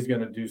 he's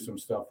going to do some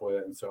stuff with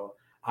it. And so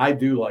I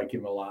do like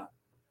him a lot.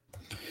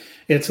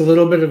 It's a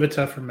little bit of a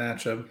tougher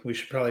matchup. We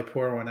should probably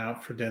pour one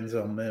out for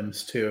Denzel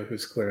Mims, too,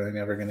 who's clearly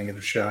never going to get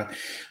a shot.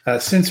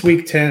 Since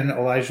week 10,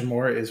 Elijah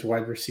Moore is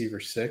wide receiver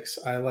 6.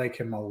 I like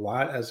him a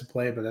lot as a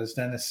play, but as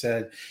Dennis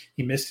said,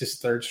 he missed his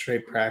 3rd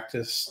straight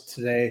practice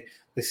today.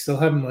 They still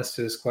have him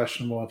listed as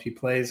questionable. If he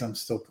plays, I'm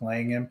still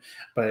playing him,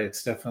 but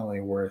it's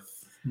definitely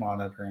worth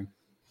monitoring.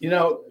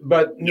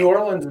 But New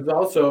Orleans is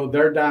also,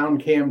 they're down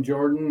Cam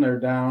Jordan, they're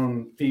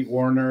down Pete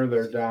Warner,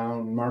 they're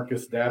down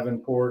Marcus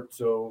Davenport,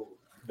 so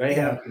they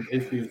have some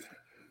issues.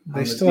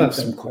 They still have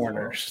some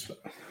corners.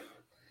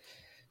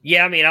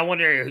 Yeah, I mean, I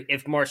wonder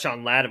if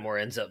Marshawn Lattimore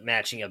ends up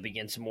matching up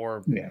against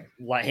more,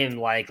 him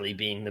likely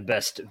being the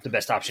best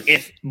option.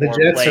 If the Moore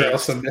Jets plays. are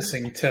also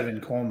missing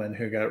Tevin Coleman,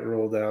 who got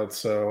ruled out,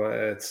 so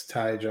it's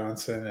Ty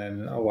Johnson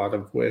and a lot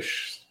of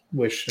wish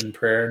and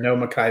prayer. No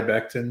Mekhi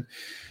Becton.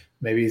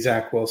 Maybe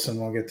Zach Wilson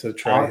will get to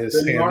try his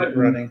hand at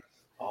running.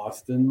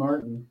 Austin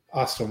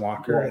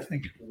Walker, I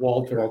think.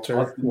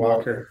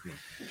 Walker.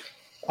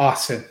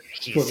 Austin.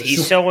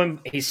 He's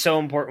so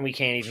important we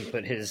can't even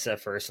put his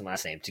first and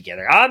last name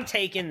together. I'm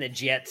taking the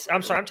Jets.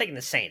 I'm sorry, I'm taking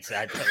the Saints.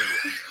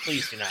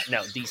 Please do not.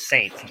 No, the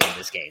Saints in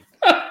this game.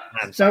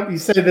 No, you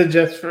say the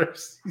Jets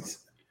first.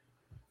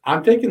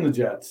 I'm taking the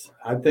Jets.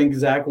 I think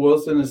Zach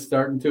Wilson is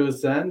starting to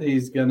ascend.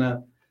 He's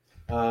gonna,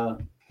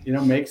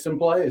 make some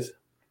plays.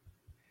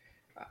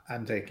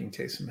 I'm taking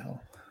Taysom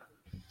Hill.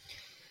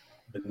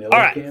 All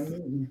right.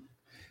 Tim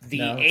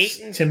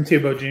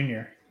Tebow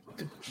Jr.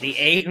 The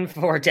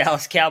 8-4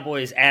 Dallas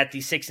Cowboys at the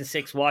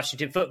 6-6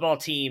 Washington football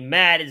team.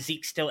 Matt, is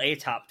Zeke still a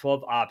top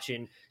 12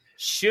 option?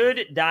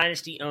 Should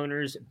dynasty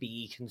owners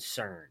be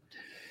concerned?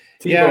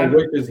 Tebow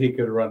wishes he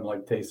could run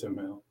like Taysom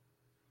Hill.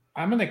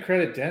 I'm going to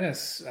credit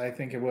Dennis. I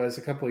think it was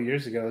a couple of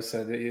years ago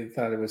said that he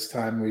thought it was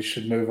time we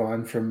should move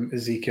on from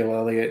Ezekiel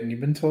Elliott, and you've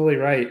been totally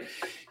right.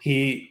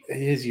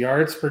 His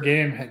yards per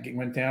game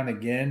went down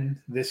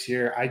again this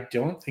year. I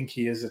don't think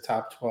he is a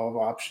top 12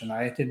 option.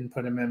 I didn't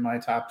put him in my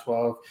top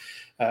 12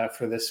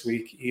 for this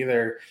week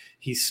either.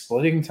 He's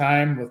splitting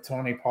time with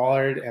Tony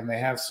Pollard, and they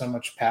have so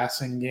much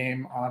passing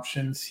game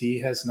options. He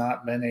has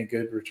not been a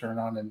good return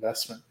on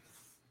investment.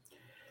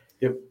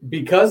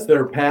 Because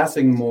they're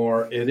passing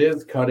more, it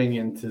is cutting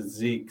into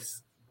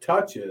Zeke's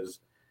touches,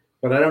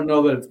 but I don't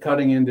know that it's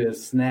cutting into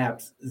his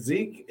snaps.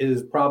 Zeke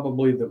is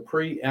probably the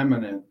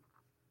preeminent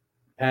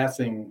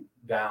passing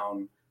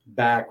down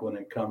back when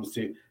it comes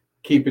to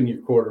keeping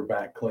your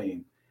quarterback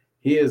clean.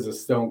 He is a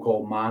stone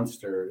cold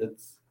monster.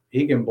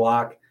 He can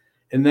block,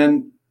 and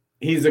then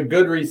he's a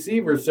good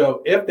receiver.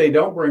 So if they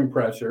don't bring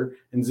pressure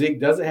and Zeke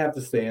doesn't have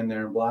to stay in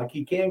there and block,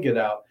 he can get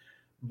out.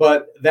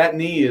 But that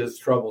knee is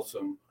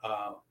troublesome.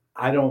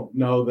 I don't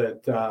know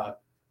that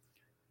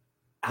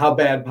how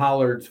bad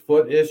Pollard's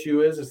foot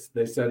issue is.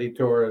 They said he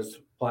tore his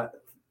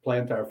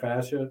plantar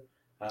fascia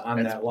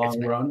on that long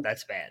run.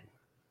 That's bad.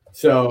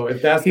 So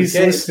if that's he's the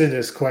case, listed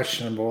as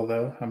questionable,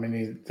 though. I mean,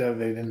 they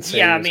didn't say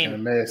he was going to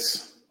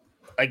miss.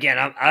 Again,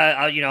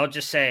 I'll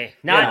just say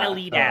not an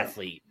elite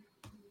athlete.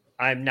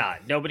 I'm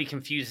not. Nobody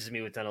confuses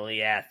me with an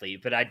elite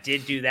athlete, but I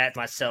did do that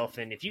myself.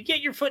 And if you get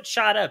your foot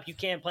shot up, you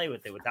can't play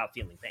with it without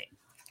feeling pain.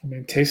 I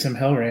mean, Taysom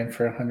Hill ran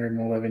for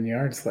 111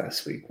 yards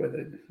last week with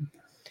it.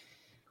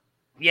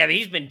 Yeah, but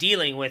he's been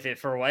dealing with it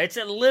for a while. It's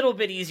a little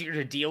bit easier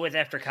to deal with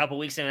after a couple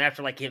weeks than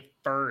after it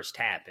first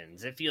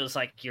happens. It feels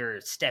like you're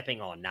stepping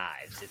on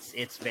knives.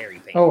 It's very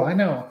painful. Oh, I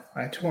know.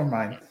 I tore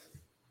mine.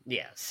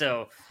 Yeah,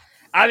 so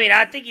I mean,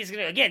 I think he's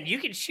gonna. Again, you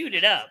can shoot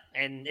it up,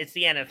 and it's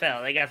the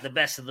NFL. They got the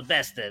best of the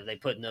best that they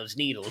put in those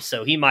needles,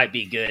 so he might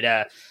be good.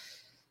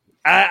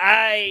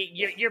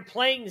 You're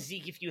playing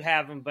Zeke if you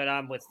have him, but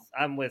I'm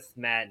with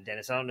Matt and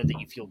Dennis. I don't know that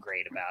you feel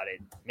great about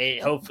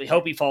it.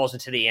 Hope he falls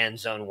into the end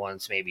zone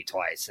once, maybe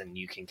twice, and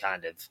you can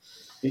kind of.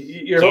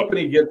 You're hoping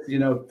he gets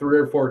 3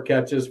 or 4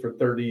 catches for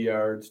 30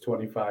 yards,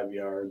 25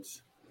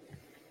 yards,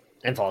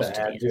 and falls into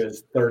the end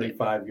zone.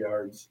 35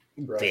 yards.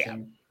 Rushing. Yeah.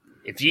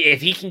 If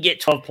he can get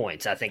 12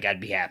 points, I think I'd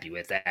be happy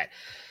with that.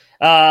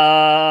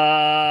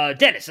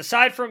 Dennis,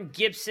 aside from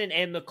Gibson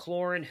and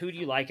McLaurin, who do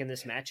you like in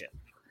this matchup?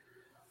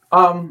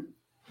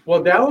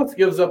 Well, Dallas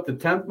gives up the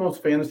 10th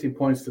most fantasy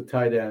points to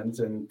tight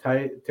ends, and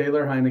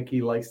Taylor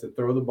Heineke likes to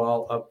throw the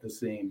ball up the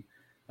seam.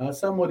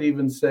 Some would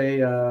even say,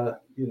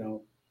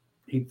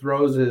 he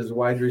throws his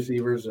wide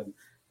receivers and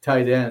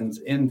tight ends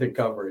into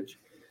coverage.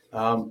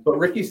 But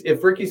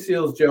if Ricky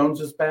Seals-Jones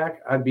is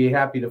back, I'd be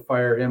happy to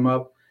fire him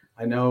up.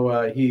 I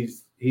know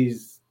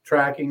he's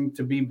tracking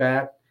to be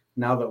back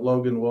now that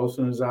Logan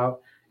Wilson is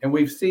out, and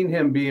we've seen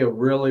him be a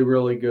really,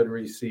 really good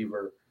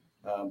receiver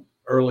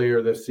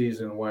earlier this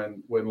season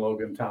when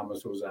Logan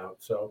Thomas was out.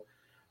 So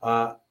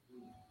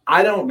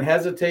I don't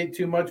hesitate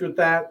too much with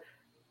that.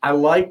 I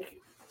like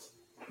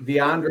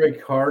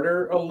DeAndre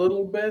Carter a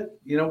little bit.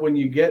 You know, when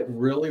you get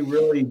really,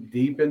 really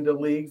deep into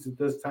leagues at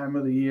this time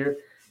of the year,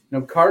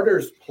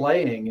 Carter's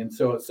playing. And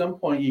so at some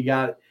point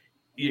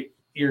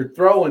you're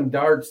throwing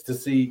darts to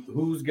see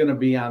who's going to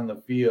be on the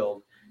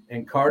field.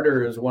 And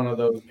Carter is one of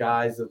those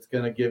guys that's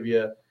going to give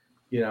you,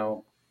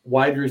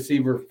 wide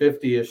receiver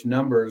 50-ish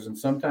numbers. And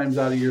sometimes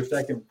out of your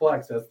second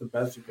flex, that's the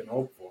best you can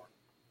hope for.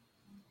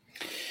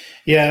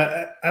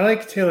 Yeah, I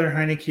like Taylor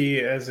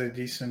Heineke as a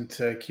decent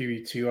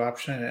QB2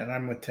 option, and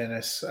I'm with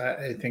Dennis.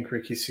 I think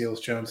Ricky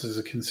Seals-Jones is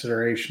a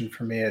consideration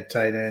for me at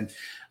tight end.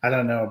 I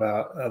don't know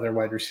about other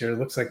wide receivers. It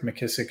looks like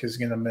McKissick is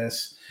going to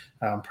miss.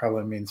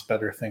 Probably means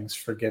better things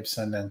for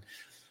Gibson. And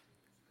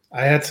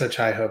I had such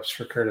high hopes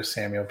for Curtis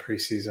Samuel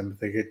preseason,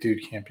 but the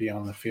dude can't be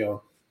on the field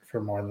for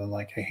more than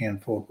like a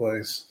handful of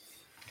plays.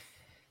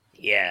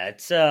 Yeah,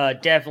 it's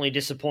definitely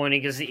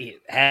disappointing because he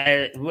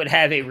would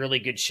have a really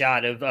good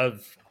shot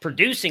of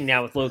producing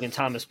now with Logan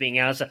Thomas being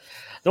out. So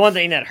the one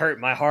thing that hurt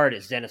my heart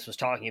as Dennis was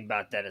talking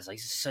about that is like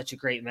such a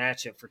great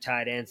matchup for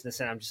tight ends.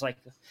 And I'm just like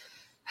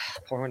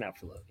pouring out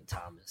for Logan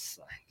Thomas.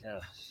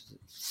 Like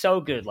so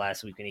good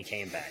last week when he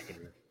came back,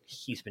 and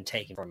he's been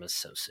taken from us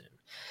so soon.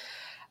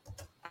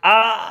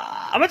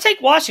 I'm going to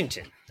take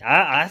Washington.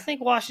 I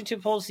think Washington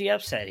pulls the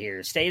upset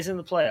here, stays in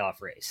the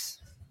playoff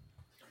race.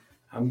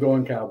 I'm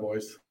going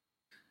Cowboys.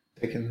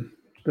 Taking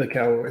the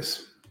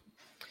Cowboys.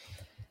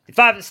 The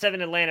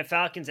 5-7 Atlanta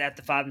Falcons at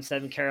the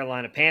 5-7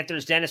 Carolina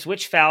Panthers. Dennis,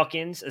 which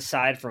Falcons,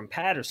 aside from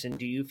Patterson,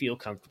 do you feel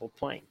comfortable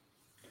playing?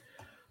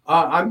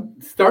 I'm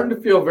starting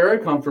to feel very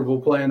comfortable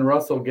playing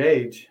Russell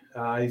Gage.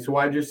 He's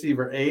wide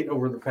receiver 8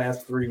 over the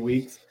past 3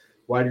 weeks,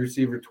 wide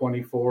receiver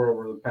 24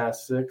 over the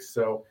past 6.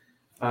 So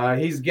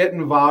he's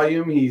getting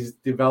volume. He's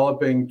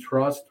developing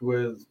trust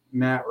with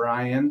Matt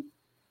Ryan.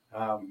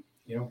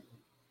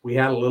 We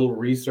had a little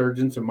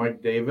resurgence of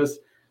Mike Davis.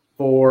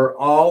 For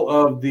all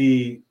of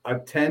the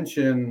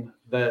attention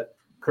that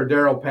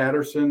Cordero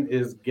Patterson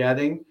is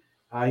getting,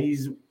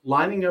 he's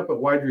lining up at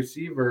wide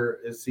receiver,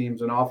 it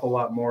seems, an awful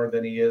lot more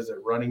than he is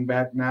at running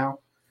back now.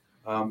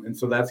 And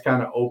so that's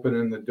kind of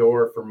opening the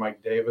door for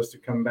Mike Davis to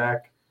come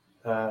back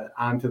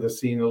onto the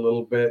scene a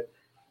little bit.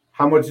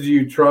 How much do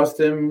you trust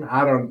him?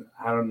 I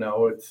don't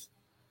know.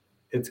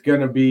 It's going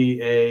to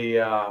be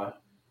a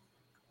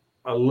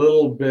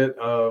little bit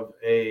of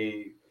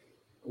a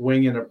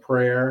wing and a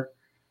prayer.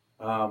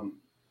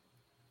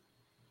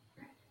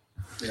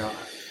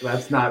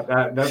 That's not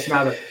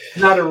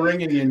a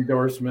ringing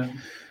endorsement.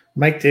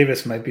 Mike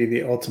Davis might be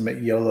the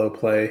ultimate YOLO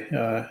play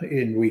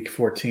in week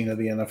 14 of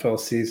the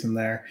NFL season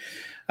there.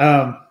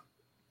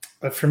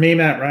 For me,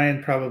 Matt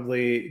Ryan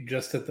probably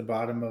just at the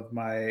bottom of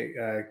my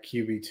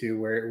QB2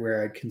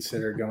 where I'd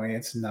consider going.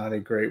 It's not a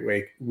great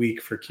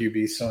week for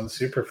QB. So in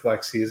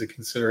Superflex, he is a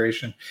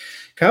consideration.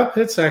 Kyle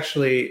Pitts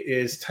actually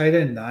is tight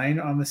end 9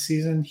 on the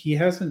season. He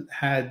hasn't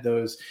had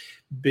those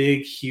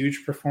big,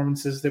 huge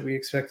performances that we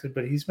expected,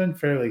 but he's been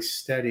fairly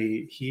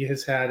steady. He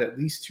has had at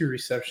least 2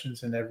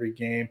 receptions in every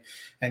game,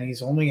 and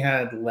he's only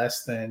had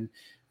less than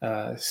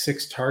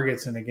 6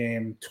 targets in a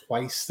game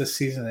twice this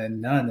season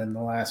and none in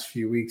the last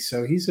few weeks.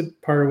 So he's a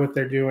part of what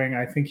they're doing.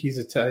 I think he's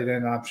a tight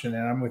end option,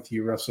 and I'm with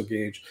you. Russell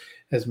Gage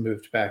has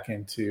moved back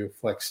into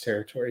flex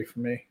territory for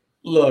me.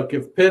 Look,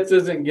 if Pitts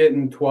isn't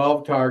getting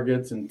 12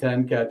 targets and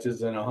 10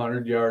 catches and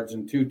 100 yards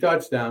and 2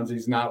 touchdowns,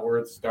 he's not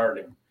worth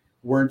starting.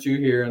 Weren't you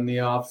here in the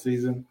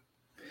offseason?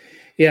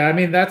 Yeah, I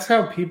mean, that's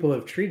how people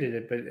have treated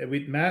it. But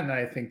Matt and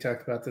I think,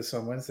 talked about this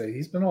on Wednesday.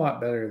 He's been a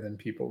lot better than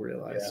people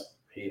realize.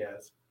 Yeah, he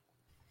has.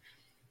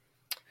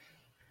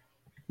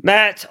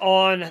 Matt,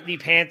 on the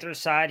Panthers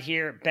side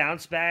here,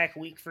 bounce back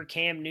week for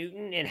Cam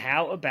Newton, and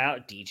how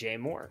about DJ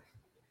Moore?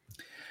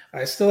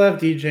 I still have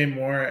DJ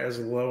Moore as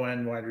a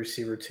low-end wide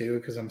receiver too,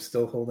 because I'm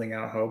still holding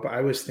out hope. I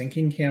was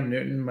thinking Cam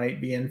Newton might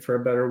be in for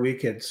a better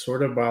week. It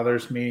sort of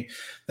bothers me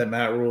that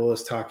Matt Rule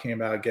is talking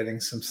about getting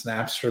some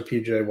snaps for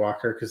PJ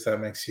Walker, because that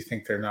makes you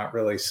think they're not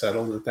really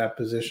settled at that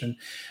position.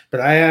 But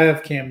I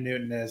have Cam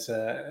Newton as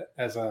a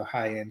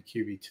high-end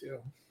QB2.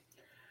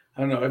 I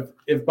don't know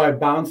if by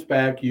bounce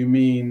back you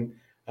mean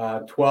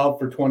 12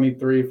 for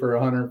 23 for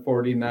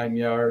 149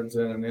 yards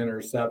and an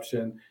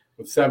interception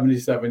with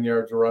 77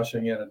 yards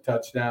rushing and a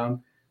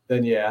touchdown,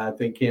 then yeah, I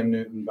think Cam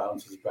Newton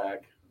bounces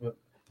back.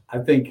 I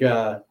think,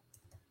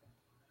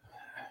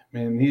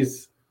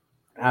 he's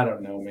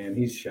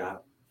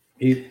shot.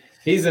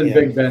 He's in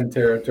Big Ben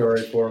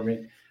territory for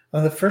me.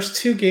 The first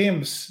 2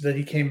 games that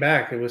he came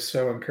back, it was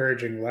so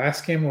encouraging.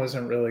 Last game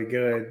wasn't really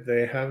good.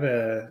 They had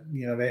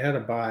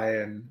a bye,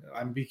 and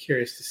I'd be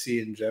curious to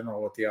see in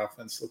general what the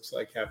offense looks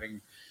like having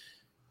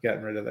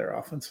gotten rid of their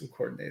offensive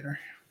coordinator.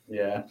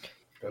 Yeah,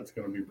 that's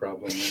going to be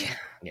problematic.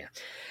 Yeah.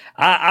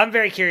 I'm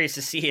very curious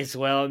to see as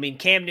well. I mean,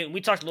 Cam Newton,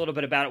 we talked a little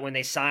bit about it when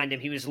they signed him.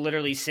 He was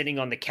literally sitting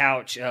on the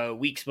couch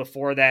weeks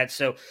before that.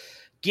 So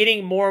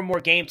getting more and more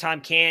game time,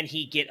 can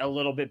he get a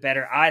little bit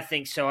better? I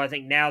think so. I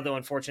think now, though,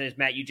 unfortunately, as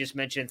Matt, you just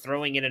mentioned,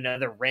 throwing in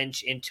another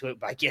wrench into it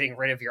by getting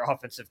rid of your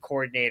offensive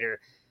coordinator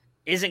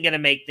isn't going to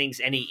make things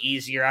any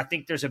easier. I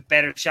think there's a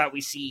better shot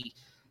we see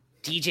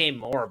DJ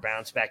Moore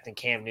bounce back than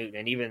Cam Newton,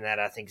 and even that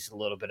I think is a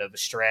little bit of a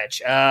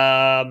stretch.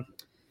 I'm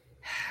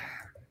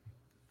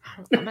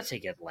going to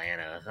take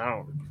Atlanta. I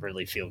don't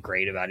really feel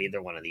great about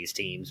either one of these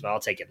teams, but I'll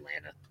take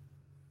Atlanta.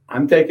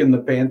 I'm taking the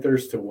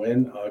Panthers to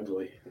win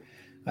ugly.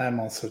 I'm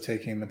also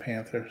taking the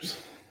Panthers.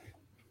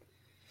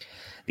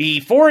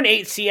 The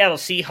 4-8 Seattle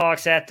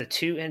Seahawks at the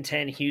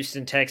 2-10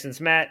 Houston Texans.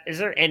 Matt, is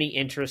there any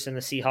interest in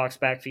the Seahawks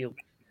backfield?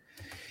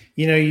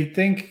 You'd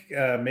think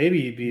maybe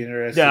you'd be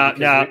interested.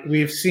 No.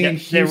 We've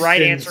seen the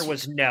right answer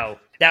was no.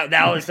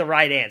 That was the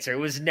right answer. It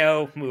was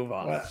no. Move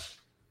on. Well,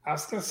 I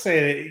was going to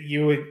say that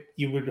you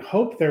would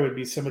hope there would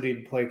be somebody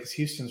to play because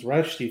Houston's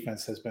rush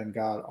defense has been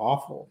god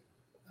awful.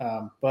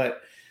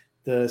 But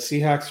the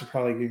Seahawks are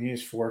probably going to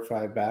use 4 or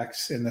 5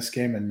 backs in this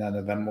game, and none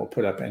of them will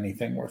put up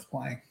anything worth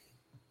playing.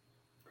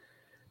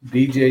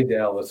 DJ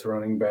Dallas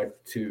running back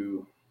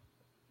to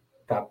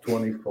top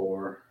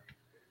 24.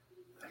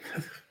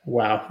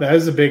 Wow, that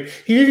was a big.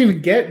 He didn't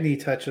even get any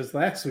touches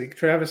last week.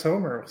 Travis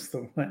Homer was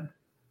the one.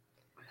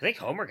 I think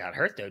Homer got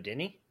hurt though,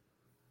 didn't he?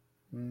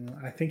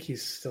 I think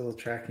he's still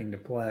tracking to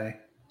play.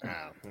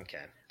 Oh,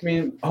 okay. I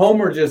mean,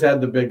 Homer just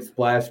had the big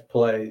splash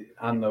play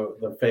on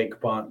the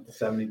fake punt, the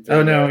 73.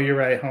 Oh, no, you're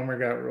right. Homer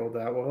got ruled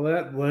out. Well,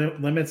 that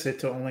limits it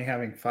to only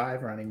having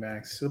 5 running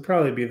backs. It'll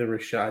probably be the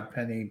Rashad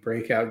Penny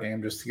breakout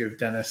game just to give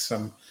Dennis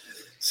some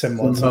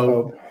semblance of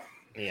hope.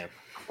 Yeah,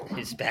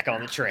 he's back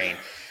on the train.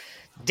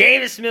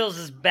 Davis Mills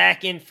is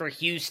back in for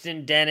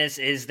Houston. Dennis,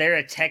 is there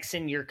a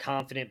Texan you're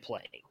confident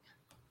playing?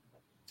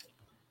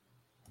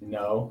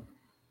 No.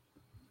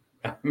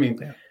 I mean,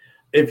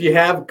 if you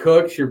have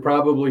Cooks, you're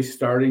probably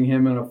starting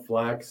him in a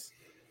flex.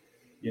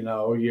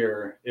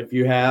 If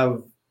you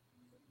have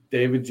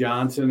David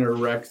Johnson or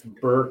Rex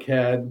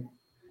Burkhead,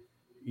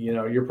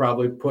 you're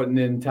probably putting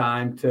in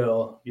time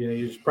till,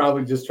 you're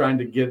probably just trying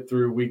to get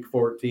through week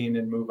 14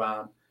 and move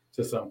on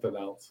to something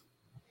else.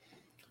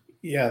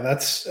 Yeah,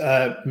 that's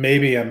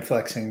maybe I'm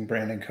flexing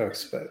Brandon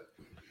Cooks, but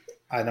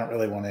I don't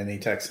really want any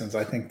Texans.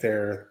 I think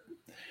they're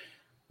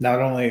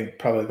not only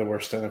probably the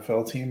worst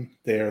NFL team,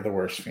 they are the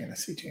worst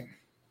fantasy team.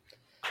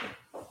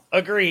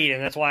 Agreed,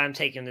 and that's why I'm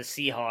taking the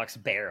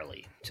Seahawks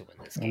barely to win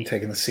this game. I'm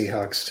taking the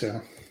Seahawks too.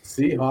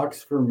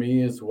 Seahawks for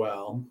me as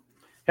well.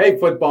 Hey,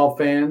 football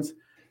fans,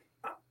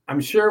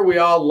 I'm sure we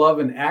all love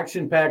an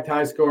action-packed,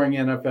 high-scoring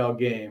NFL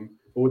game.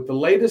 But with the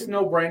latest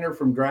no-brainer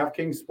from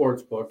DraftKings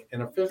Sportsbook,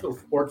 an official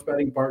sports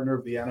betting partner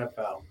of the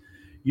NFL,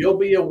 you'll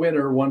be a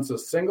winner once a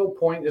single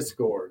point is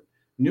scored.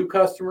 New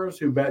customers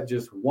who bet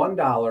just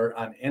 $1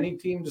 on any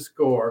team to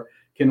score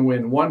can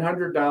win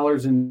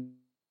 $100 in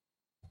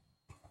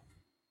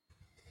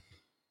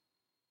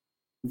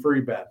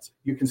free bets.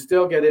 You can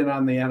still get in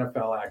on the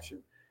NFL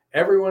action.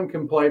 Everyone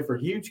can play for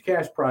huge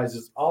cash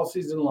prizes all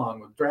season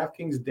long with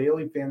DraftKings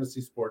Daily Fantasy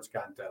Sports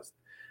Contest.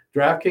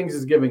 DraftKings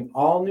is giving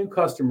all new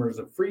customers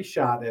a free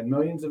shot at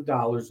millions of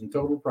dollars in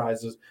total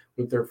prizes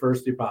with their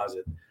first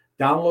deposit.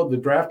 Download the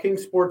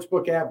DraftKings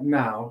Sportsbook app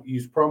now.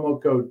 Use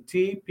promo code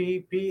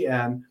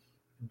TPPN.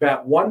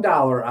 Bet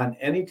 $1 on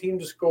any team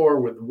to score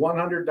with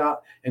 $100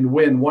 and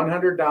win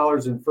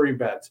 $100 in free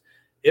bets.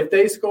 If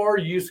they score,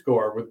 you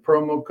score with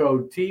promo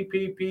code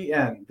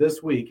TPPN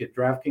this week at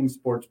DraftKings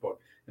Sportsbook,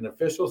 an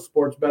official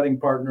sports betting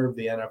partner of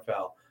the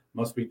NFL.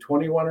 Must be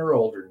 21 or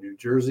older. New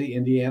Jersey,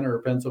 Indiana, or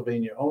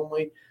Pennsylvania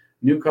only.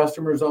 New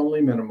customers only.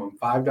 Minimum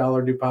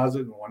 $5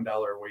 deposit and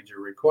 $1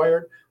 wager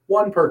required.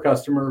 One per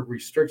customer.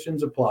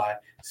 Restrictions apply.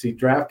 See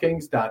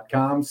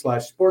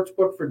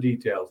DraftKings.com/sportsbook for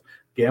details.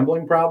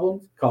 Gambling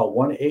problems? Call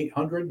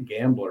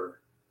 1-800-GAMBLER.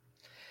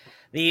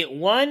 The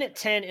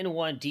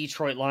 1-10-1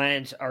 Detroit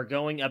Lions are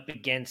going up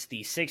against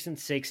the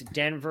 6-6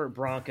 Denver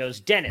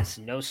Broncos. Dennis,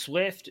 no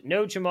Swift,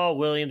 no Jamal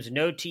Williams,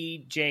 no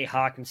T.J.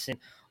 Hawkinson.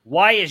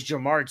 Why is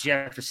Jamar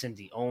Jefferson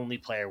the only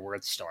player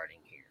worth starting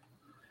here?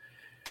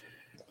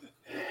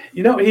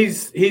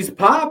 He's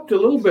popped a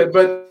little bit,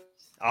 but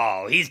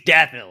he's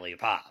definitely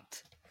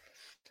popped.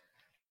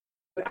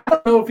 I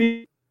don't know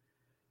if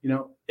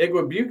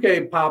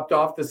Igwebuike popped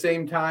off the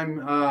same time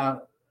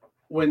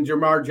when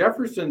Jamar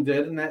Jefferson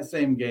did in that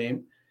same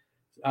game.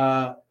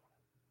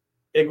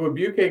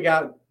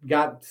 Igwebuike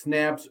got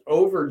snaps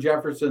over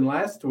Jefferson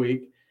last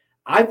week.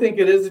 I think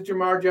it is a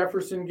Jamar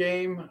Jefferson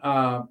game,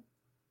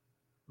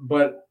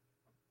 but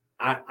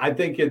I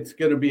think it's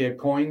going to be a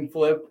coin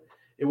flip.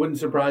 It wouldn't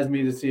surprise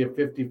me to see a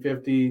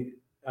 50-50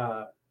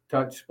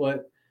 touch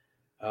split.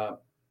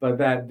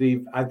 But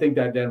I think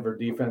that Denver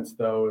defense,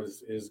 though,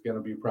 is going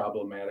to be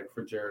problematic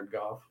for Jared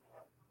Goff.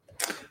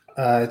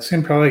 It's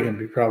probably going to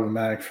be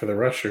problematic for the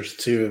rushers,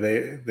 too.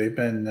 They've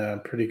been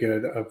pretty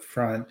good up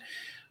front.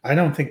 I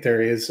don't think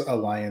there is a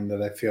Lion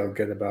that I feel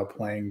good about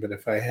playing, but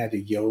if I had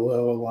to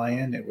YOLO a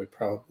Lion, it would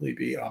probably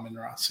be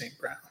Amon-Ra St.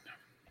 Brown.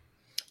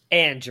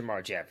 And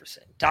Jamar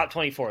Jefferson. Top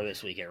 24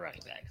 this week at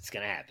running back. It's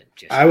going to happen.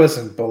 I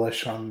wasn't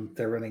bullish on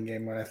their running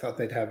game when I thought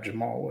they'd have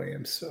Jamal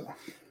Williams. So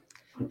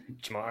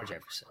Jamar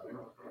Jefferson.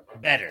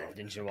 Better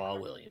than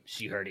Jamal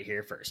Williams. You heard it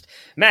here first.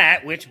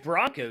 Matt, which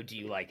Bronco do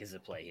you like as a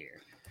play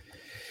here?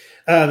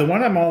 The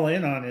one I'm all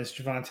in on is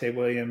Javonte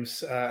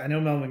Williams. I know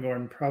Melvin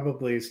Gordon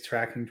probably is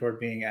tracking toward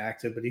being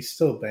active, but he's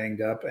still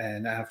banged up.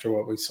 And after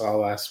what we saw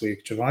last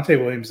week, Javonte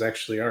Williams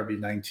actually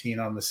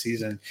RB19 on the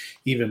season,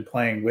 even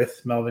playing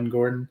with Melvin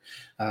Gordon.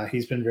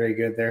 He's been very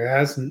good.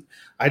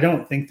 I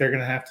don't think they're going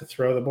to have to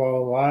throw the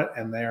ball a lot,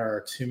 and there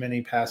are too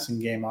many passing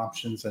game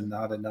options and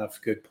not enough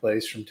good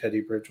plays from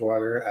Teddy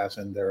Bridgewater, as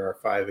in there are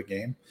 5 a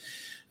game,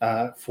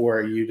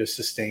 for you to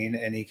sustain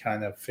any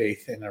kind of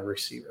faith in a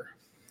receiver.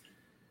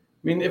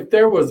 I mean, if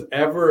there was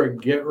ever a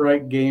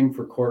get-right game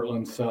for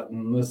Courtland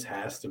Sutton, this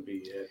has to be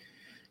it.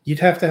 You'd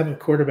have to have a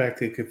quarterback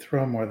that could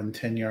throw more than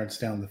 10 yards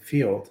down the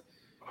field.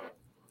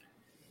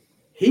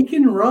 He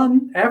can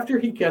run after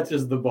he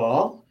catches the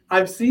ball.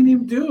 I've seen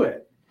him do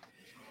it.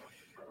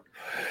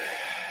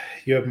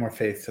 You have more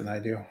faith than I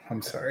do.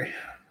 I'm sorry.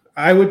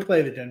 I would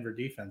play the Denver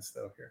defense,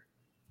 though, here.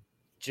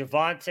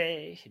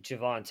 Javonte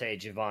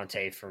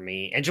for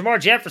me. And Jamar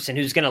Jefferson,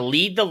 who's going to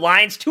lead the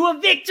Lions to a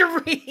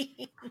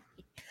victory.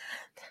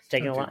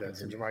 Taking a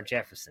Lions and Jamar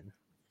Jefferson.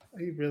 Are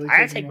you really?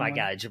 I take my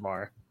guy,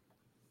 Jamar.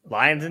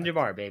 Lions and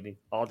Jamar, baby,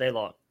 all day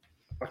long.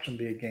 Watch him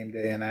be a game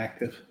day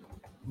inactive.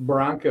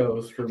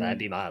 Broncos for me. That'd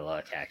be my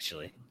luck,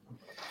 actually.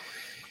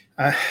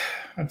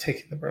 I'm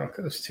taking the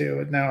Broncos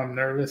too, and now I'm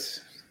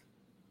nervous.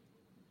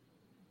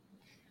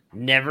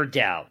 Never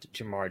doubt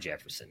Jamar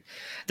Jefferson.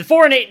 The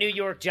 4-8 New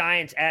York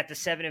Giants at the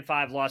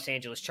 7-5 Los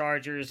Angeles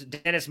Chargers.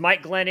 Dennis,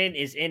 Mike Glennon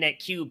is in at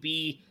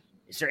QB.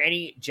 Is there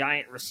any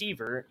Giant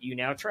receiver you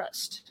now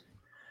trust?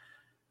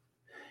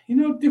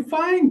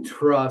 Define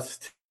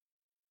trust.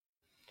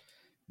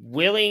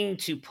 Willing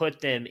to put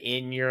them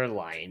in your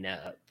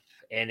lineup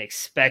and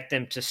expect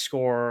them to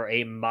score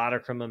a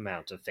modicum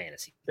amount of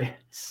fantasy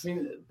points. I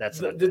mean, that's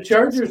the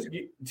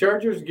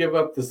Chargers give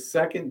up the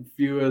second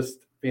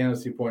fewest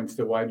fantasy points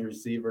to wide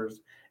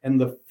receivers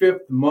and the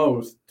 5th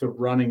most to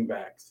running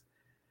backs.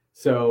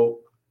 So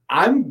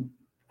I'm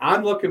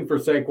looking for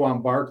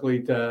Saquon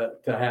Barkley to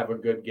have a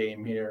good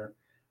game here.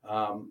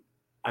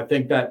 I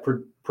think that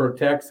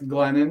protects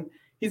Glennon.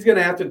 He's going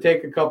to have to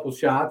take a couple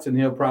shots, and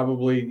he'll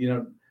probably,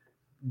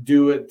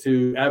 do it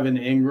to Evan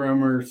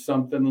Ingram or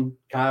something,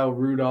 Kyle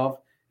Rudolph,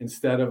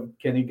 instead of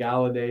Kenny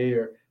Galladay,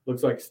 or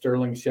looks like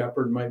Sterling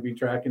Shepard might be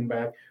tracking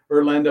back, or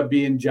it'll end up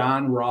being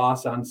John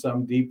Ross on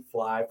some deep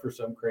fly for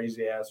some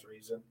crazy-ass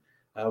reason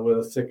with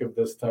a sick of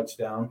this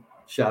touchdown.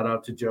 Shout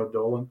out to Joe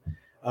Dolan.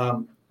 I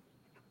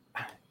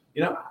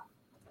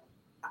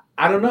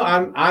don't know.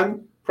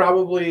 I'm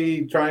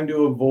probably trying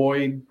to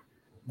avoid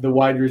the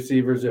wide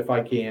receivers if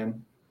I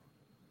can.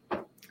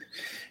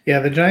 Yeah,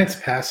 the Giants'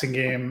 passing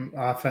game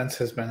offense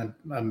has been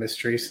a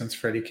mystery since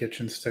Freddie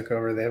Kitchens took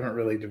over. They haven't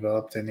really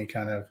developed any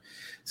kind of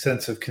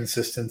sense of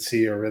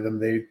consistency or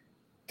rhythm.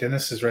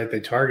 Dennis is right. They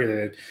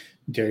targeted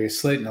Darius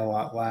Slayton a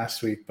lot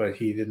last week, but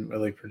he didn't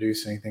really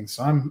produce anything.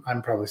 So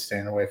I'm probably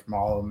staying away from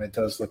all of them. It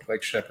does look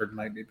like Shepard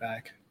might be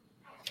back.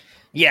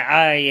 Yeah,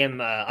 I am.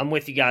 I'm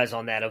with you guys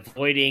on that.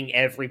 Avoiding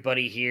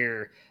everybody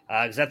here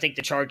because I think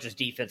the Chargers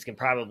defense can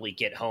probably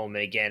get home.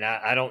 And again,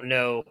 I don't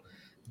know.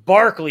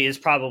 Barkley is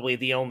probably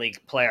the only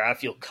player I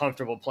feel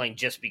comfortable playing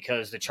just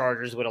because the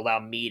Chargers would allow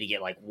me to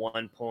get like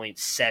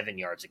 1.7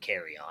 yards a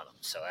carry on them.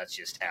 So that's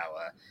just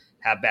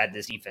how bad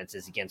this defense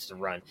is against the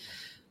run.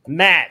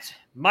 Matt,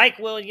 Mike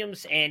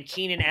Williams and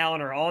Keenan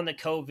Allen are on the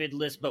COVID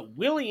list, but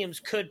Williams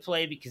could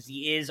play because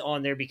he is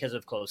on there because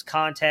of close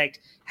contact.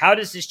 How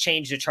does this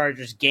change the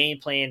Chargers' game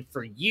plan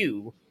for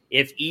you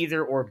if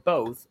either or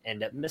both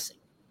end up missing?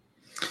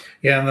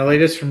 Yeah, and the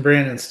latest from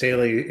Brandon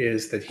Staley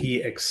is that he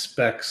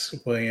expects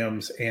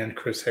Williams and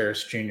Chris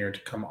Harris Jr.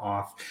 to come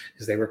off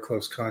because they were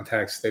close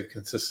contacts. They've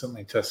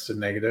consistently tested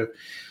negative.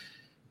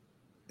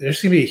 There's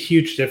going to be a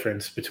huge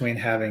difference between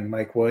having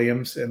Mike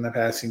Williams in the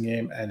passing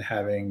game and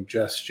having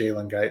just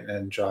Jalen Guyton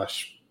and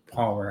Josh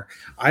Palmer.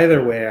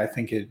 Either way, I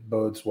think it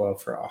bodes well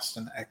for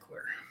Austin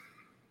Eckler.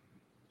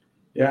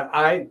 Yeah,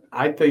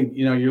 I think,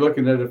 you're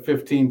looking at a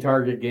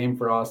 15-target game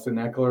for Austin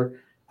Eckler.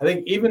 I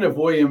think even if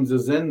Williams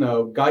is in,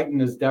 though,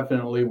 Guyton is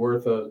definitely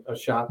worth a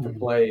shot to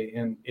play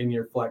in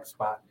your flex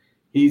spot.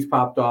 He's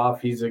popped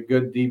off. He's a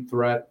good deep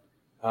threat.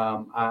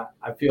 I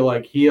feel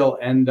like he'll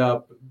end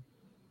up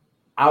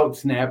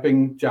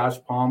out-snapping Josh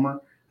Palmer.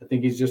 I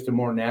think he's just a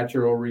more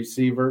natural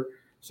receiver.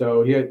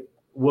 So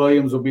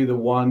Williams will be the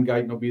 1,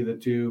 Guyton will be the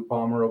 2,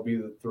 Palmer will be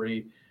the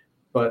 3,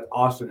 but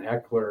Austin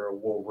Eckler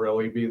will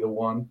really be the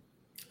 1.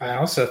 I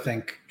also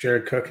think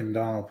Jared Cook and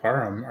Donald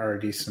Parham are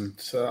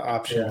decent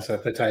options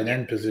at the tight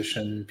end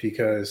position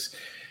because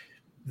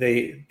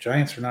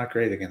Giants are not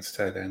great against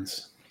tight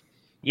ends.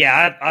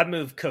 Yeah, I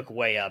moved Cook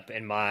way up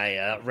in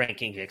my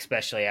ranking,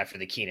 especially after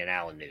the Keenan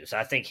Allen news.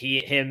 I think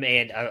him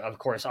and, of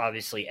course,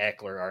 obviously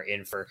Eckler are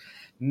in for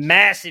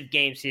massive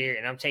games here,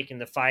 and I'm taking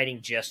the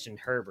Fighting Justin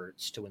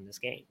Herberts to win this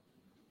game.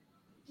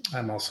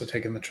 I'm also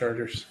taking the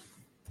Chargers.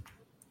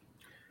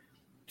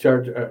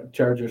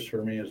 Chargers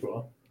for me as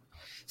well.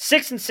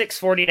 6-6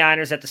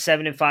 49ers at the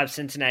 7-5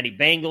 Cincinnati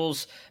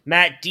Bengals.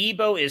 Matt,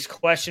 Debo is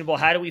questionable.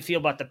 How do we feel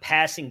about the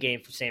passing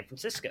game for San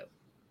Francisco?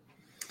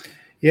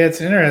 Yeah,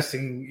 it's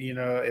interesting.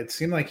 It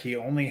seemed like he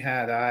only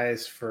had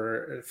eyes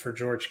for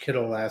George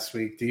Kittle last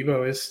week.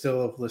 Debo is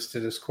still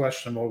listed as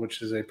questionable,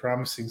 which is a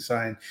promising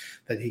sign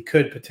that he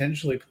could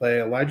potentially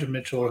play. Elijah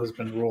Mitchell has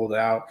been ruled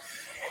out.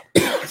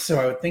 So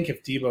I would think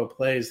if Debo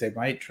plays, they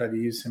might try to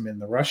use him in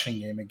the rushing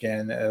game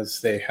again, as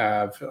they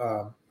have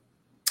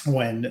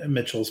when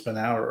Mitchell's been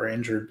out or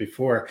injured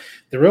before.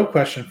 The real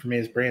question for me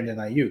is Brandon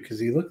Ayuk, because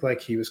he looked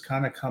like he was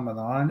kind of coming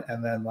on,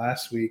 and then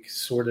last week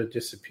sort of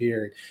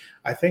disappeared.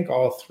 I think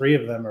all three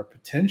of them are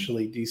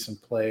potentially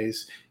decent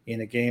plays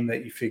in a game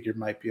that you figured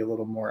might be a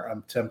little more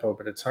up-tempo,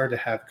 but it's hard to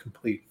have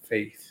complete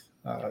faith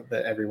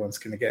that everyone's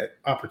going to get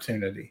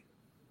opportunity.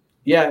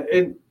 Yeah,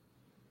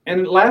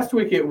 and last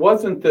week it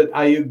wasn't that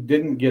Ayuk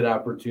didn't get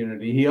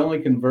opportunity. He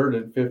only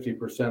converted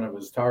 50% of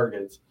his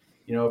targets.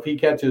 If he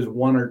catches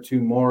one or two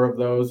more of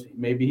those,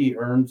 maybe he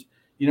earns,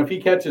 if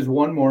he catches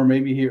one more,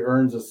 maybe he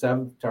earns a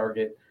seventh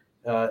target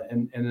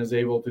and is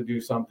able to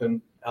do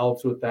something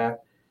else with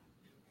that.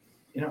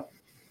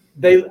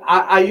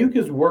 Ayuk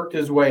has worked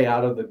his way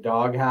out of the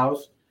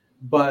doghouse,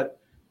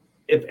 but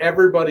if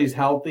everybody's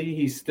healthy,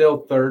 he's still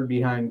third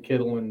behind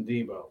Kittle and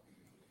Debo.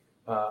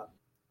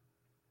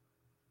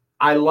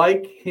 I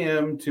like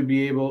him to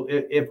be able,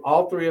 if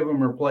all three of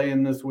them are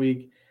playing this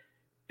week,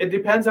 it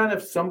depends on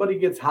if somebody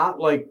gets hot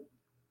like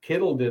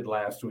Kittle did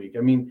last week.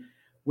 I mean,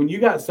 when you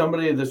got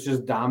somebody that's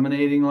just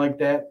dominating like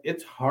that,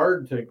 it's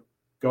hard to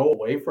go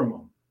away from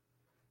them.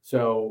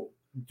 So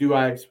do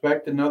I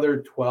expect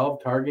another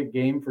 12-target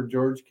game for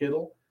George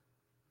Kittle?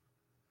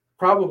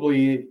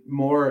 Probably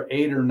more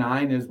 8 or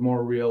 9 is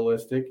more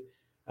realistic.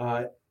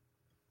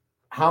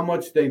 How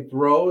much they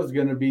throw is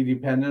going to be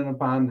dependent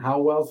upon how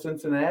well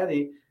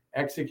Cincinnati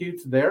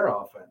executes their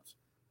offense.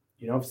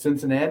 If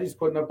Cincinnati's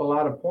putting up a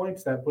lot of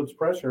points, that puts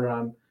pressure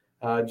on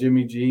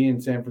Jimmy G in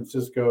San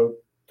Francisco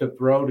to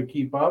throw to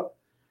keep up.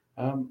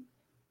 I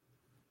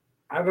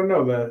don't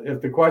know. If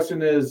the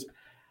question is,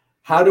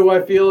 how do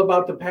I feel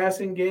about the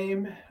passing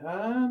game?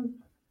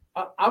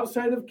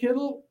 Outside of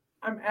Kittle,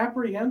 I'm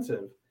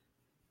apprehensive.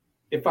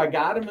 If I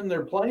got him and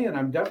they're playing,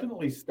 I'm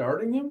definitely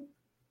starting him.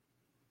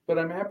 But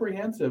I'm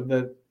apprehensive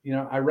that,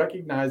 I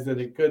recognize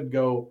that it could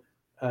go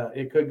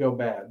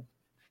bad.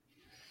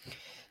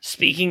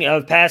 Speaking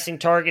of passing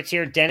targets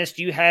here, Dennis,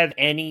 do you have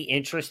any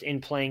interest in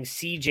playing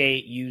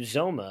CJ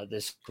Uzomah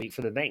this week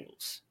for the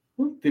Bengals?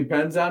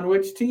 Depends on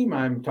which team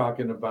I'm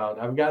talking about.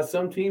 I've got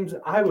some teams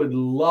I would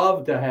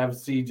love to have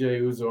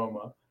CJ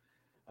Uzomah,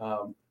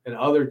 and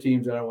other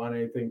teams I don't want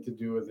anything to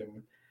do with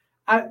him.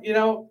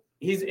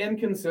 He's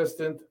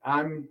inconsistent.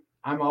 I'm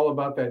all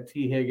about that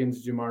T.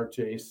 Higgins, Jamar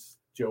Chase,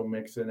 Joe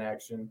Mixon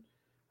action.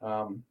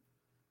 So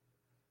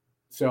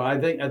I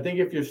think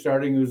if you're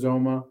starting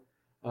Uzomah,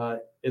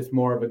 it's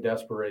more of a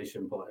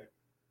desperation play.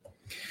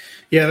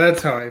 Yeah,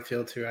 that's how I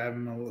feel too. I have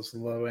him as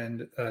low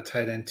end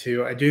tight end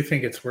too. I do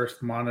think it's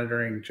worth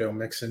monitoring Joe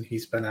Mixon.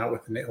 He's been out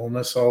with an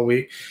illness all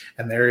week,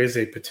 and there is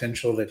a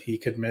potential that he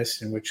could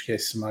miss, in which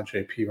case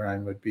Samaje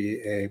Perine would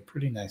be a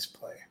pretty nice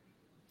play.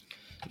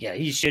 Yeah,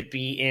 he should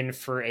be in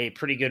for a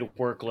pretty good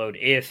workload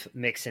if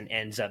Mixon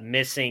ends up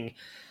missing.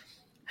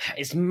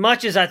 As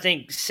much as I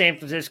think San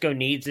Francisco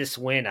needs this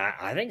win,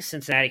 I think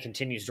Cincinnati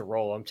continues to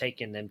roll. I'm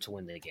taking them to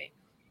win the game.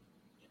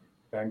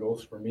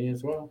 Bengals for me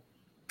as well.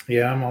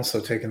 Yeah, I'm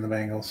also taking the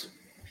Bengals.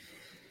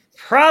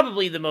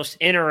 Probably the most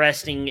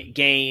interesting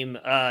game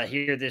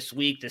here this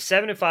week, the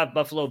 7-5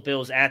 Buffalo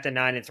Bills at the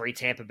 9-3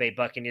 Tampa Bay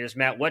Buccaneers.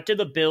 Matt, what do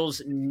the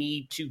Bills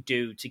need to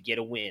do to get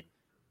a win?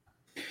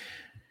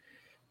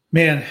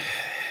 Man,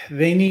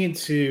 they need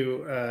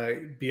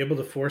to be able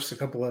to force a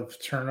couple of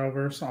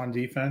turnovers on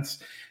defense,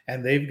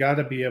 and they've got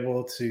to be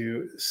able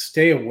to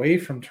stay away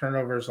from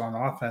turnovers on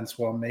offense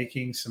while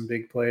making some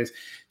big plays.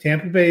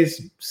 Tampa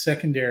Bay's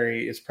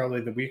secondary is probably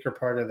the weaker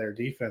part of their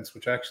defense,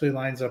 which actually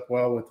lines up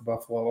well with the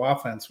Buffalo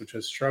offense, which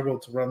has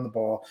struggled to run the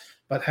ball,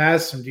 but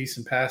has some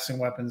decent passing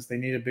weapons. They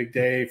need a big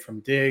day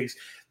from Diggs.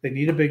 They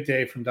need a big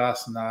day from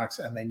Dawson Knox,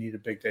 and they need a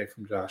big day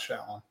from Josh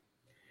Allen.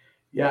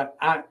 Yeah,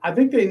 I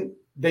think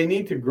they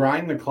need to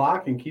grind the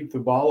clock and keep the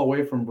ball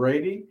away from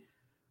Brady.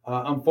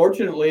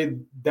 Unfortunately,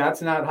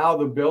 that's not how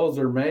the Bills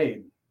are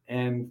made.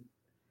 And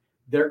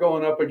they're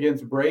going up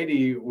against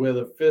Brady with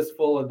a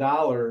fistful of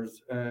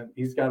dollars.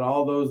 He's got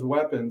all those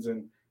weapons,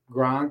 and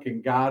Gronk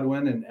and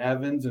Godwin and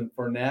Evans and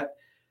Fournette.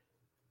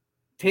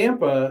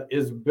 Tampa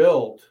is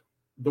built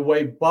the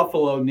way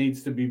Buffalo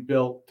needs to be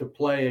built to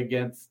play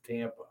against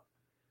Tampa.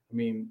 I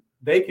mean,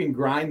 they can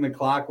grind the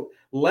clock.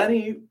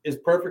 Lenny is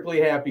perfectly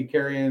happy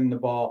carrying the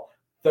ball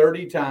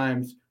 30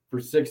 times for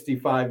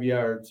 65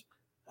 yards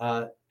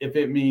if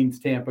it means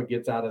Tampa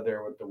gets out of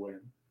there with the win.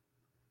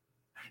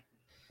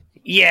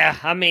 Yeah,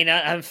 I mean,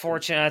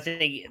 unfortunately, I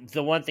think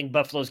the one thing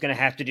Buffalo's going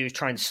to have to do is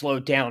try and slow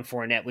down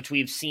Fournette, which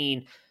we've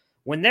seen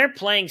when they're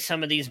playing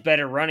some of these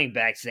better running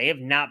backs. They have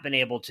not been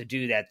able to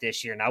do that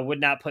this year, and I would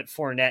not put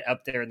Fournette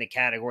up there in the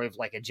category of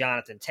like a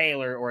Jonathan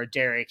Taylor or a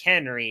Derrick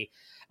Henry.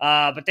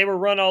 But they were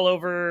run all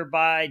over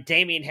by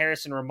Damian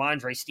Harris and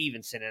Ramondre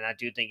Stevenson, and I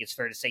do think it's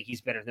fair to say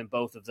he's better than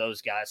both of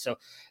those guys. So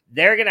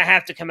they're going to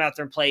have to come out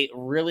there and play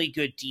really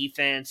good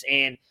defense.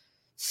 And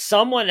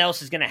someone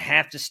else is going to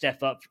have to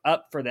step up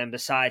for them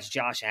besides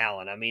Josh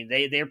Allen. I mean,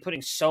 they're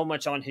putting so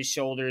much on his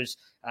shoulders.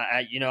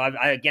 I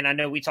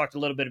know we talked a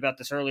little bit about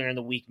this earlier in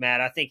the week, Matt.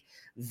 I think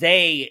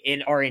they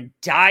are in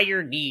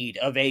dire need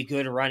of a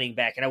good running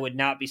back, and I would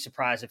not be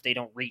surprised if they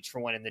don't reach for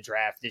one in the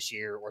draft this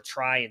year or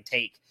try and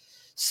take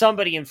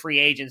somebody in free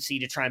agency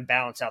to try and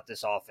balance out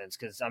this offense.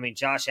 Because, I mean,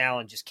 Josh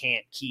Allen just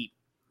can't keep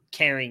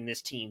carrying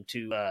this team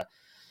to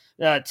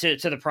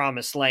the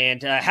promised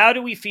land. How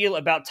do we feel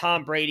about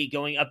Tom Brady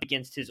going up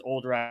against his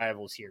old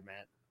rivals here,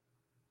 Matt?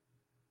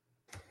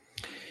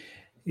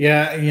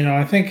 Yeah,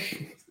 I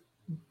think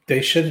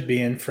they should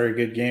be in for a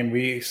good game.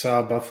 We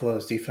saw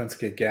Buffalo's defense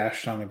get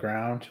gashed on the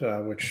ground,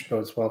 which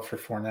bodes well for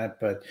Fournette,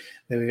 but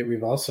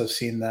we've also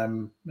seen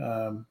them,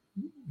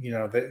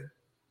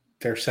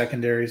 their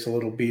secondary is a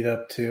little beat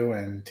up too,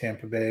 and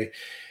Tampa Bay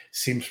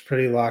seems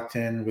pretty locked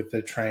in with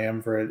the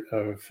triumvirate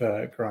of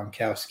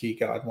Gronkowski,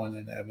 Godwin,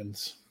 and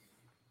Evans.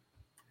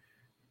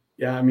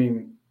 Yeah, I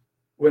mean,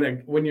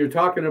 when you're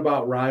talking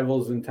about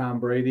rivals and Tom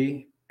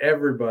Brady,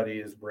 everybody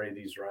is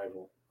Brady's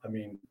rival. I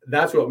mean,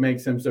 that's what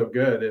makes him so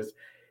good is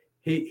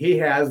he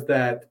has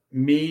that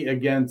me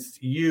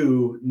against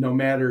you, no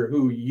matter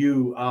who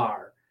you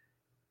are.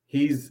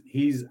 He's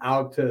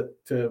out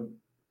to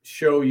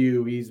show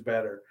you he's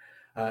better.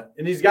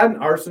 And he's got an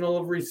arsenal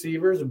of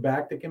receivers, a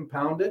back that can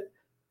pound it.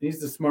 He's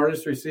the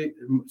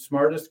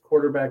smartest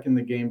quarterback in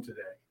the game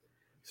today.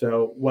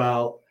 So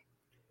while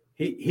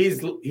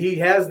he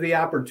has the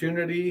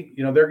opportunity,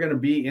 they're going to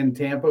be in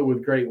Tampa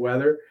with great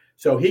weather,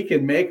 so he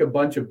can make a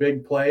bunch of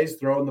big plays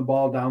throwing the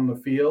ball down the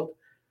field.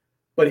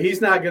 But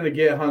he's not going to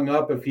get hung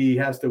up if he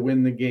has to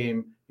win the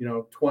game,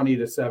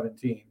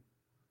 20-17.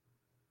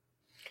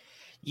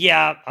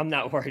 Yeah, I'm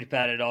not worried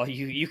about it at all.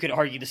 You could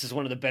argue this is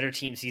one of the better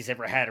teams he's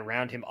ever had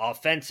around him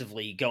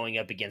offensively going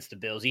up against the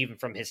Bills, even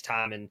from his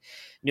time in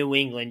New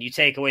England. You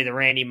take away the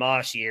Randy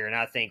Moss year, and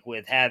I think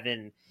with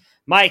having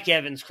Mike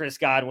Evans, Chris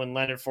Godwin,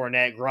 Leonard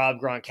Fournette, Rob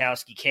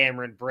Gronkowski,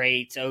 Cameron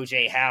Brate,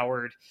 O.J.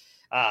 Howard,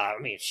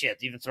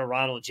 even throw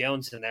Ronald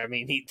Jones in there. I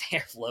mean,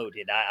 they're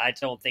loaded. I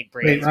don't think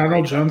Brady. Wait,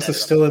 Ronald Jones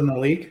is still in the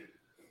league?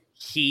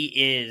 He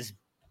is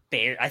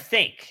I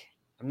think.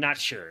 I'm not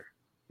sure.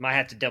 Might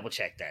have to double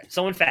check that.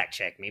 Someone fact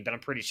check me, but I'm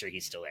pretty sure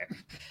he's still there.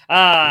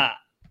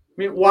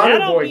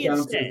 Waterboy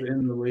counts as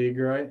in the league,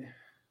 right?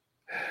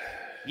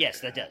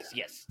 Yes, that does.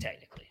 Yes,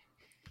 technically.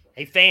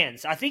 He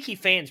fans. I think he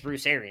fans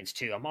Bruce Arians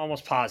too. I'm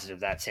almost positive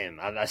that's him.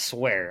 I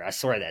swear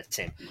that's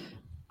him.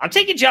 I'm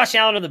taking Josh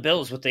Allen on the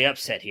Bills with the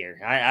upset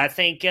here. I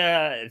think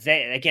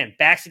they, again,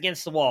 backs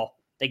against the wall.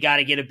 They got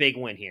to get a big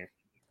win here.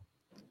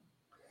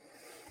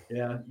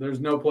 Yeah, there's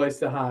no place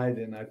to hide,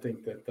 and I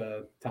think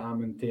that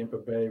Tom and Tampa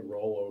Bay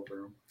roll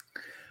over them.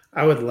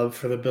 I would love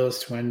for the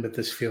Bills to win, but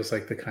this feels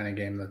like the kind of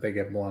game that they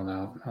get blown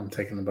out. I'm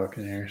taking the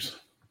Buccaneers.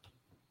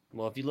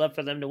 Well, if you love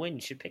for them to win,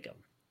 you should pick them.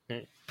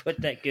 Put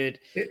that good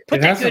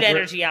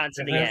energy out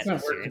into the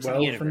atmosphere. It's not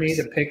worked well for me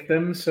to pick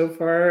them so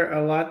far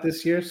a lot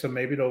this year, so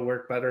maybe it'll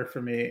work better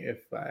for me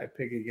if I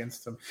pick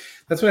against them.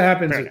 That's what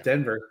happens with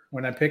Denver.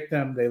 When I pick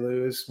them, they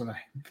lose. When I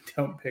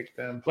don't pick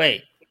them,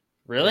 wait,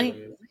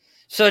 really?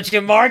 So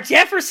Jamar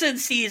Jefferson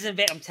season,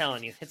 I'm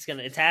telling you, it's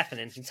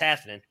happening. It's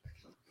happening.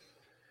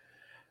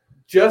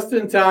 Just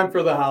in time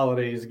for the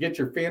holidays, get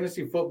your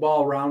fantasy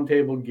football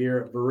roundtable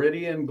gear at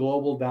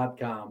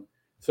ViridianGlobal.com.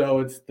 So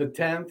it's the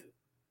 10th.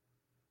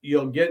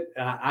 You'll get.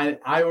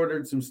 I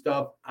ordered some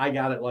stuff. I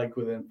got it like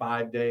within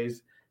 5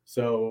 days,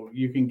 so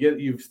you can get.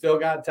 You've still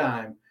got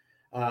time.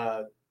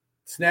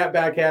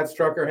 Snapback hats,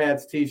 trucker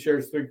hats,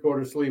 t-shirts,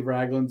 3/4 sleeve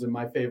raglans, and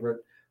my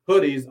favorite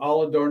hoodies,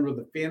 all adorned with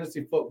the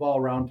Fantasy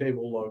Football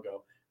Roundtable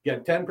logo.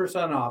 Get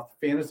 10% off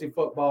Fantasy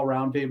Football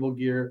Roundtable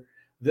gear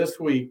this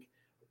week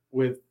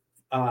with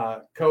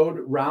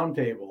code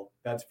Roundtable.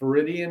 That's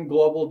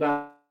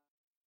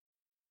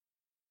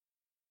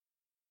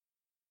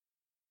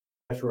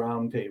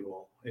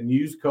ViridianGlobal.com/roundtable and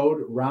use code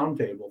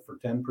Roundtable for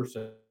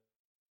 10%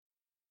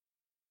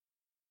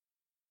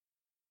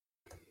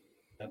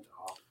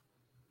 off.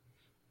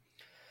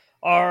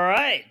 All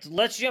right,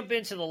 let's jump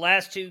into the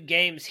last two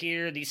games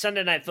here. The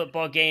Sunday night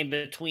football game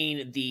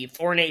between the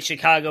 4-8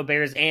 Chicago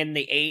Bears and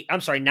the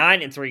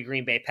 9-3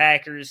 Green Bay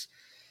Packers.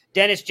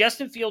 Dennis,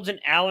 Justin Fields and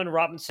Allen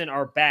Robinson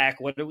are back.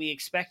 What are we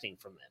expecting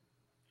from them?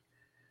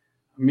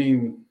 I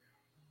mean,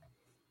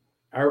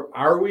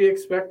 are we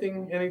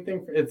expecting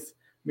anything? It's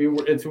week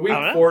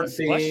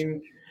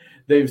 14.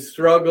 They've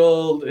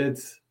struggled.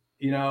 It's,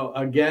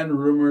 again,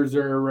 rumors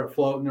are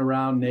floating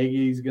around.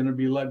 Nagy's going to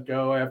be let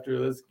go after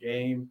this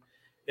game.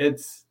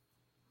 It's,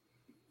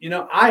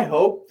 I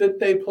hope that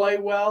they play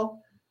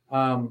well.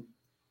 But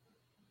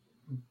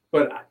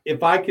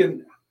if I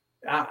can,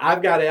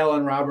 I've got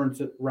Allen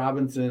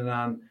Robinson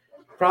on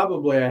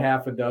probably a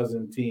half a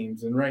dozen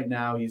teams. And right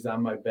now he's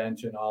on my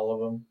bench in all of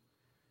them.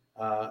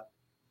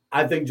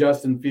 I think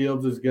Justin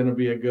Fields is going to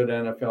be a good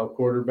NFL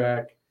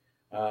quarterback.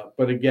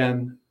 But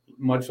again,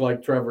 much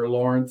like Trevor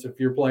Lawrence, if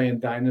you're playing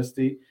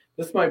Dynasty,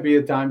 this might be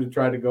a time to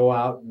try to go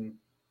out and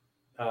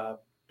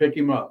pick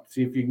him up,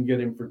 see if you can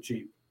get him for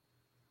cheap.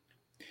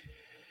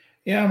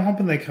 Yeah, I'm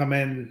hoping they come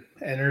in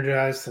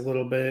energized a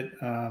little bit.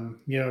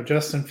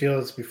 Justin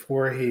Fields,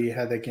 before he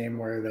had that game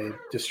where they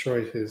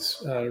destroyed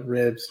his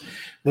ribs,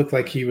 looked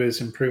like he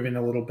was improving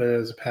a little bit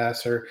as a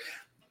passer.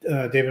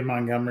 David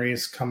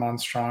Montgomery's come on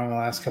strong the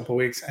last couple of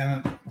weeks,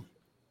 and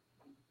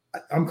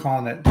I'm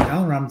calling it.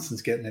 Allen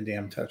Robinson's getting a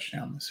damn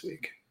touchdown this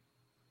week.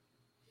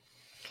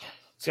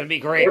 It's going to be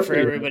great for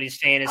everybody's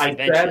fantasy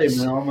benches. I bet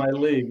him in all my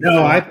leagues.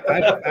 No, I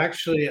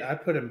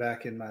put him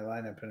back in my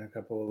lineup in a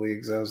couple of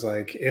leagues. I was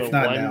like, if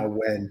not now,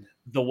 when?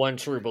 The one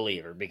true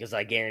believer, because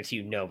I guarantee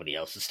you nobody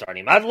else is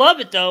starting him. I'd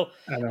love it, though.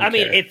 I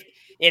mean,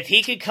 if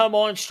he could come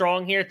on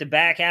strong here at the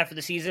back half of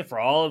the season for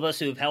all of us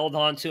who have held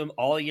on to him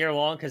all year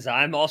long, because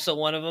I'm also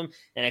one of them,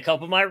 and a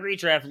couple of my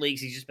redraft leagues,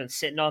 he's just been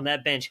sitting on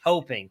that bench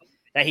hoping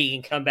that he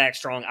can come back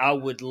strong. I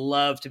would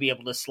love to be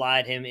able to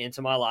slide him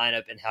into my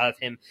lineup and have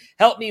him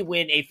help me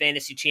win a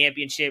fantasy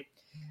championship.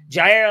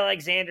 Jair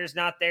Alexander's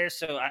not there,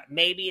 so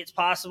maybe it's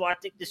possible. I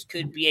think this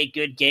could be a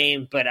good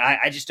game, but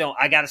I just don't.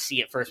 I got to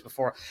see it first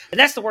before. And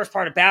that's the worst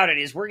part about it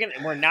is we're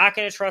not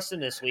going to trust him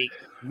this week.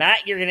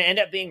 Matt, you're going to end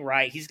up being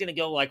right. He's going to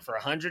go like for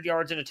 100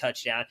 yards and a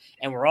touchdown,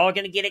 and we're all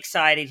going to get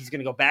excited. He's going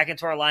to go back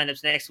into our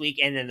lineups next week,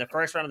 and then the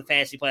first round of the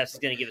fantasy playoffs is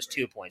going to give us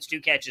 2 points, 2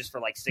 catches for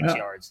like 6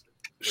 yards.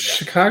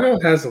 Chicago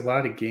has a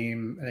lot of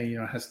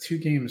has 2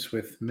 games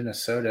with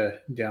Minnesota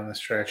down the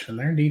stretch, and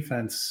their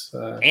defense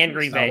and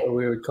Green Bay, what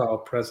we would call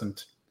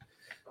present.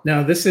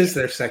 No, this is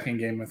their second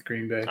game with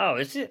Green Bay. Oh,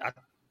 is it? I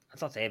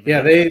thought they had.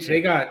 Yeah, they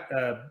got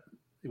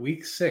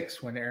week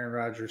 6 when Aaron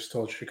Rodgers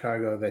told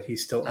Chicago that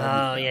he's still.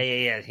 Oh,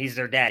 yeah. He's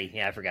their daddy.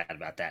 Yeah, I forgot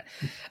about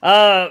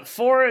that.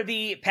 For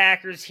the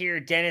Packers here,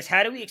 Dennis,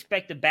 how do we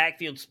expect the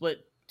backfield split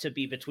to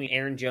be between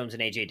Aaron Jones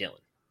and A.J. Dillon?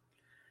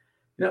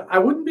 I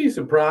wouldn't be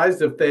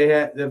surprised if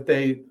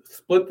they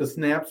split the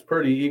snaps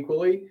pretty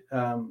equally.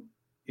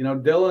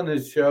 Dillon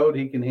has showed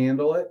he can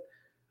handle it,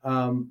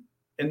 and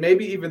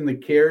maybe even the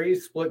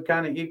carries split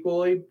kind of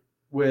equally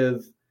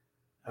with,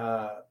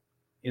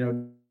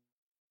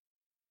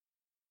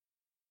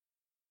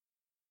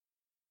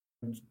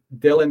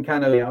 Dillon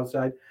kind of the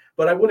outside.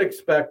 But I would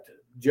expect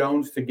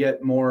Jones to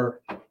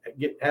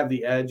have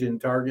the edge in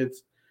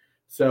targets.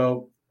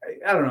 So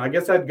I don't know. I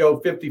guess I'd go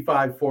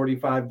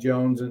 55-45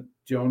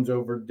 Jones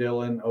over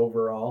Dillon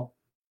overall.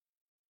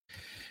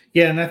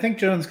 Yeah, and I think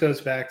Jones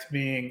goes back to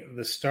being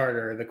the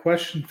starter. The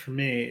question for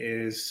me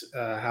is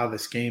how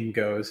this game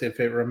goes. If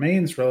it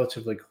remains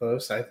relatively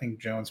close, I think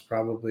Jones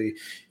probably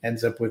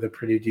ends up with a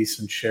pretty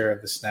decent share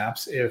of the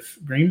snaps. If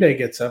Green Bay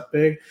gets up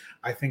big,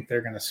 I think they're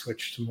going to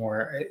switch to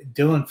more.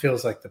 Dillon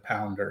feels like the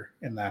pounder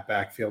in that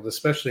backfield,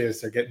 especially as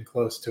they're getting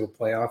close to a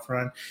playoff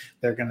run.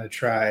 They're going to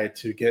try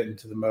to get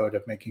into the mode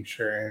of making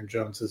sure Aaron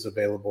Jones is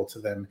available to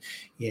them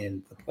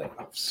in the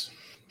playoffs.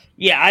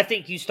 Yeah, I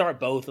think you start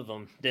both of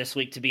them this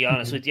week, to be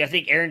honest with you. I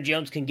think Aaron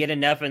Jones can get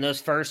enough in those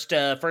first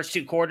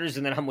 2 quarters,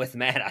 and then I'm with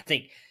Matt. I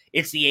think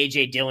it's the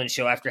A.J. Dillon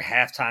show after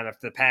halftime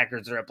after the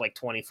Packers are up like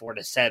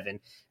 24-7,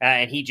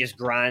 and he just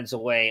grinds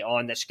away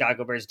on the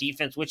Chicago Bears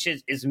defense, which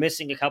is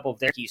missing a couple of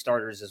their key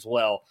starters as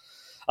well.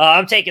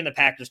 I'm taking the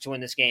Packers to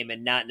win this game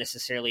and not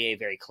necessarily a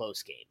very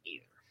close game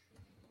either.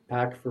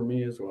 Pack for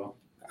me as well.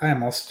 I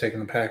am also taking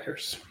the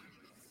Packers.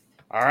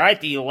 All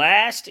right, the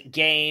last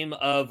game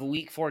of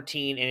Week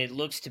 14, and it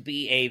looks to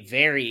be a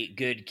very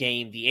good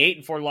game. The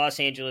 8-4 Los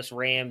Angeles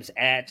Rams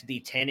at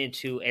the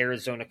 10-2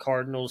 Arizona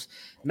Cardinals.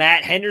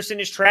 Matt, Henderson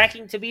is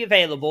tracking to be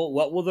available.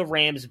 What will the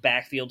Rams'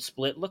 backfield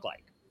split look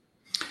like?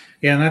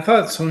 Yeah, and I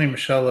thought Sony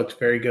Michel looked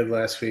very good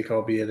last week,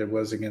 albeit it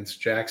was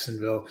against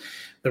Jacksonville.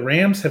 The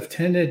Rams have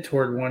tended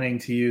toward wanting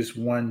to use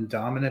one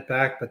dominant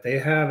back, but they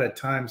have at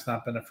times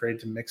not been afraid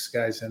to mix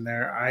guys in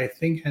there. I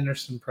think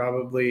Henderson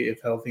probably, if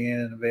healthy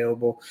and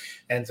available,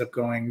 ends up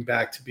going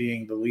back to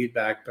being the lead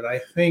back. But I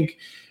think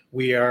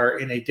we are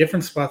in a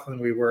different spot than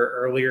we were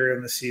earlier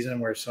in the season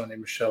where Sony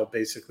Michel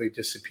basically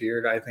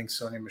disappeared. I think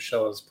Sony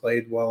Michel has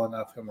played well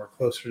enough, and we're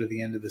closer to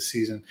the end of the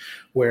season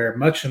where,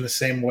 much in the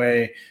same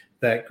way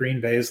that Green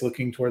Bay is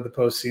looking toward the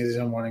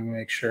postseason, wanting to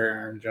make sure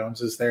Aaron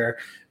Jones is there,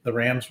 the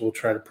Rams will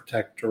try to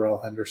protect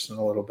Darrell Henderson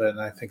a little bit, and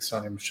I think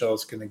Sony Michel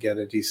is going to get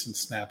a decent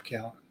snap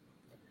count.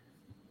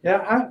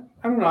 Yeah,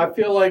 I don't know. I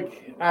feel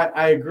like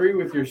I agree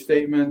with your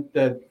statement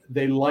that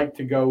they like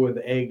to go with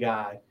a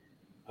guy.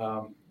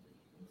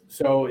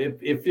 So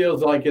it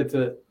feels like it's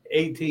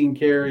 18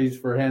 carries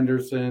for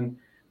Henderson,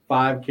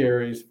 5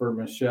 carries for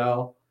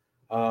Michel.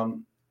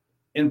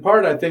 In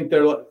part, I think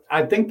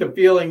the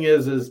feeling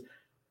is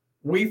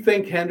we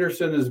think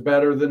Henderson is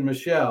better than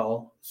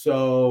Michel,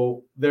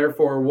 so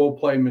therefore we'll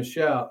play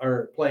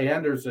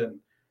Henderson.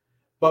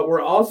 But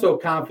we're also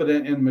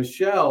confident in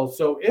Michel,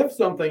 so if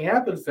something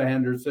happens to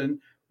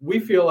Henderson, we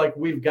feel like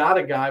we've got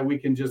a guy we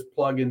can just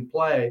plug and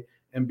play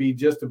and be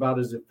just about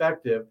as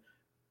effective.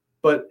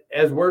 But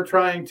as we're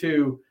trying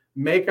to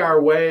make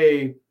our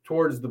way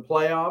towards the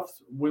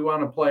playoffs, we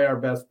want to play our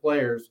best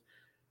players.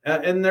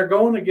 And they're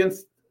going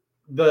against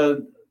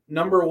the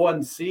number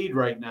 1 seed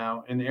right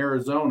now in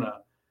Arizona.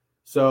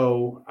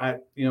 So I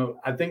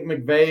think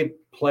McVay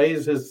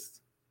plays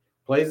his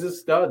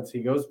studs. He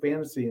goes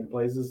fantasy and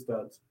plays his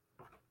studs.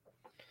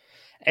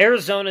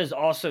 Arizona is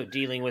also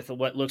dealing with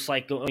what looks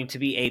like going to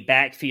be a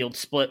backfield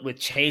split with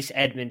Chase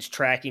Edmonds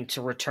tracking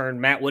to return.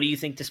 Matt, what do you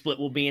think the split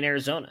will be in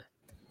Arizona?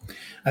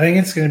 I think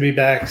it's going to be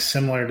back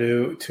similar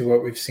to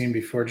what we've seen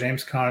before.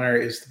 James Conner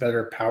is the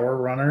better power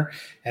runner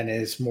and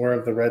is more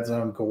of the red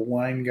zone goal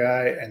line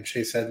guy, and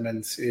Chase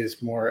Edmonds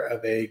is more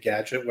of a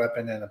gadget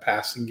weapon and a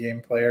passing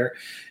game player,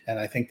 and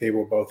I think they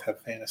will both have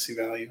fantasy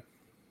value.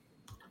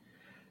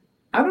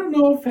 I don't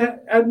know if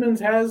Edmonds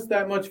has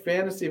that much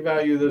fantasy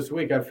value this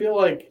week. I feel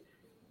like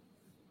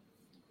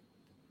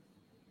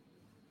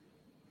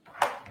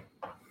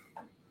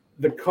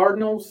the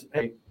Cardinals,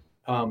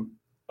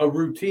 a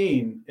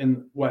routine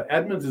in what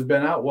Edmonds has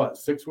been out,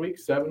 6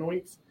 weeks, 7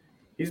 weeks?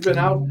 He's been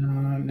out.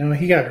 No,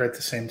 he got hurt at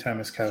the same time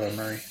as Kyler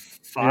Murray.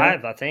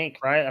 5, I think,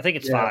 right? I think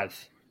it's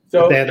 5.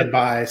 So they had to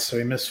bye, so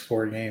he missed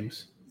 4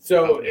 games.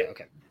 So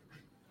okay.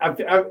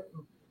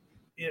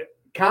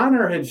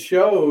 Connor had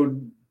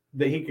showed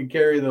that he could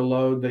carry the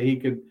load, that he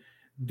could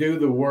do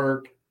the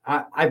work.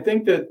 I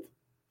think that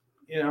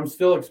I'm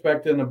still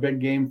expecting a big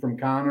game from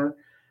Connor.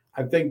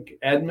 I think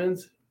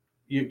Edmonds,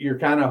 you're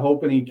kind of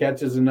hoping he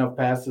catches enough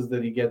passes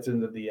that he gets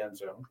into the end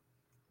zone.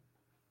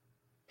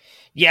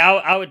 Yeah,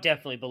 I would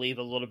definitely believe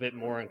a little bit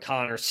more in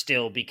Connor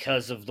still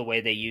because of the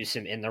way they use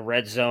him in the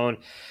red zone.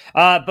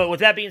 But with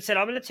that being said,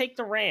 I'm going to take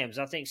the Rams.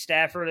 I think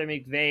Stafford and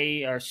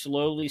McVay are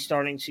slowly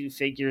starting to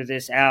figure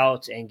this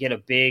out and get a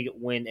big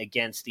win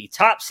against the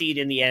top seed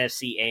in the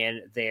NFC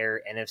and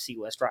their NFC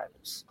West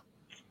rivals.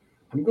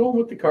 I'm going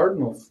with the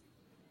Cardinals.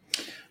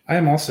 I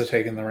am also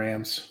taking the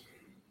Rams.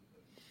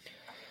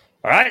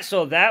 All right,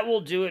 so that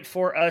will do it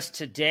for us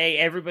today.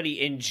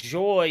 Everybody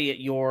enjoy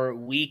your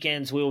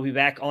weekends. We will be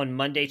back on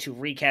Monday to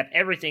recap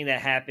everything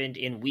that happened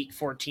in Week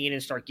 14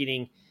 and start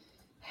getting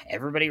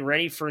everybody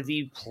ready for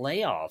the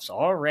playoffs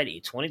already.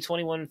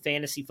 2021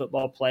 fantasy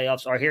football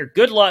playoffs are here.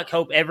 Good luck.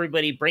 Hope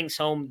everybody brings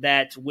home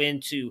that win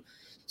to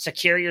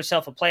secure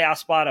yourself a playoff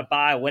spot, a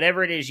bye,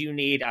 whatever it is you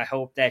need. I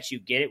hope that you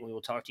get it. We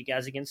will talk to you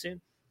guys again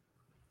soon.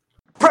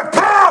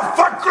 Prepare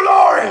for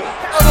glory!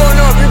 I don't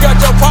know if you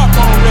got your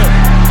popcorn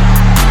ready.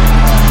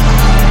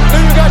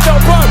 You got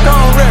your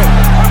popcorn ready.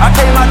 I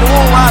came out the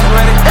womb, I was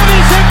ready. And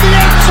he's hit the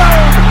end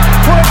zone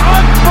for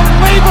an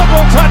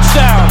unbelievable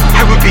touchdown.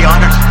 I would be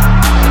honored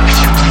if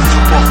you played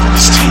football for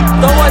this team.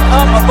 Throw it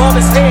up above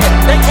his head.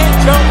 They can't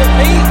jump with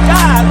me.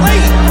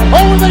 Golly.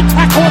 Oh, they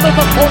tackle him at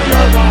the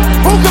 40-yard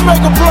line. Who can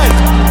make a play?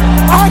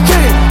 I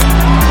can.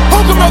 Who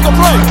can make a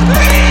play?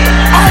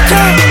 I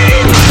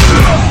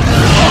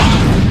can.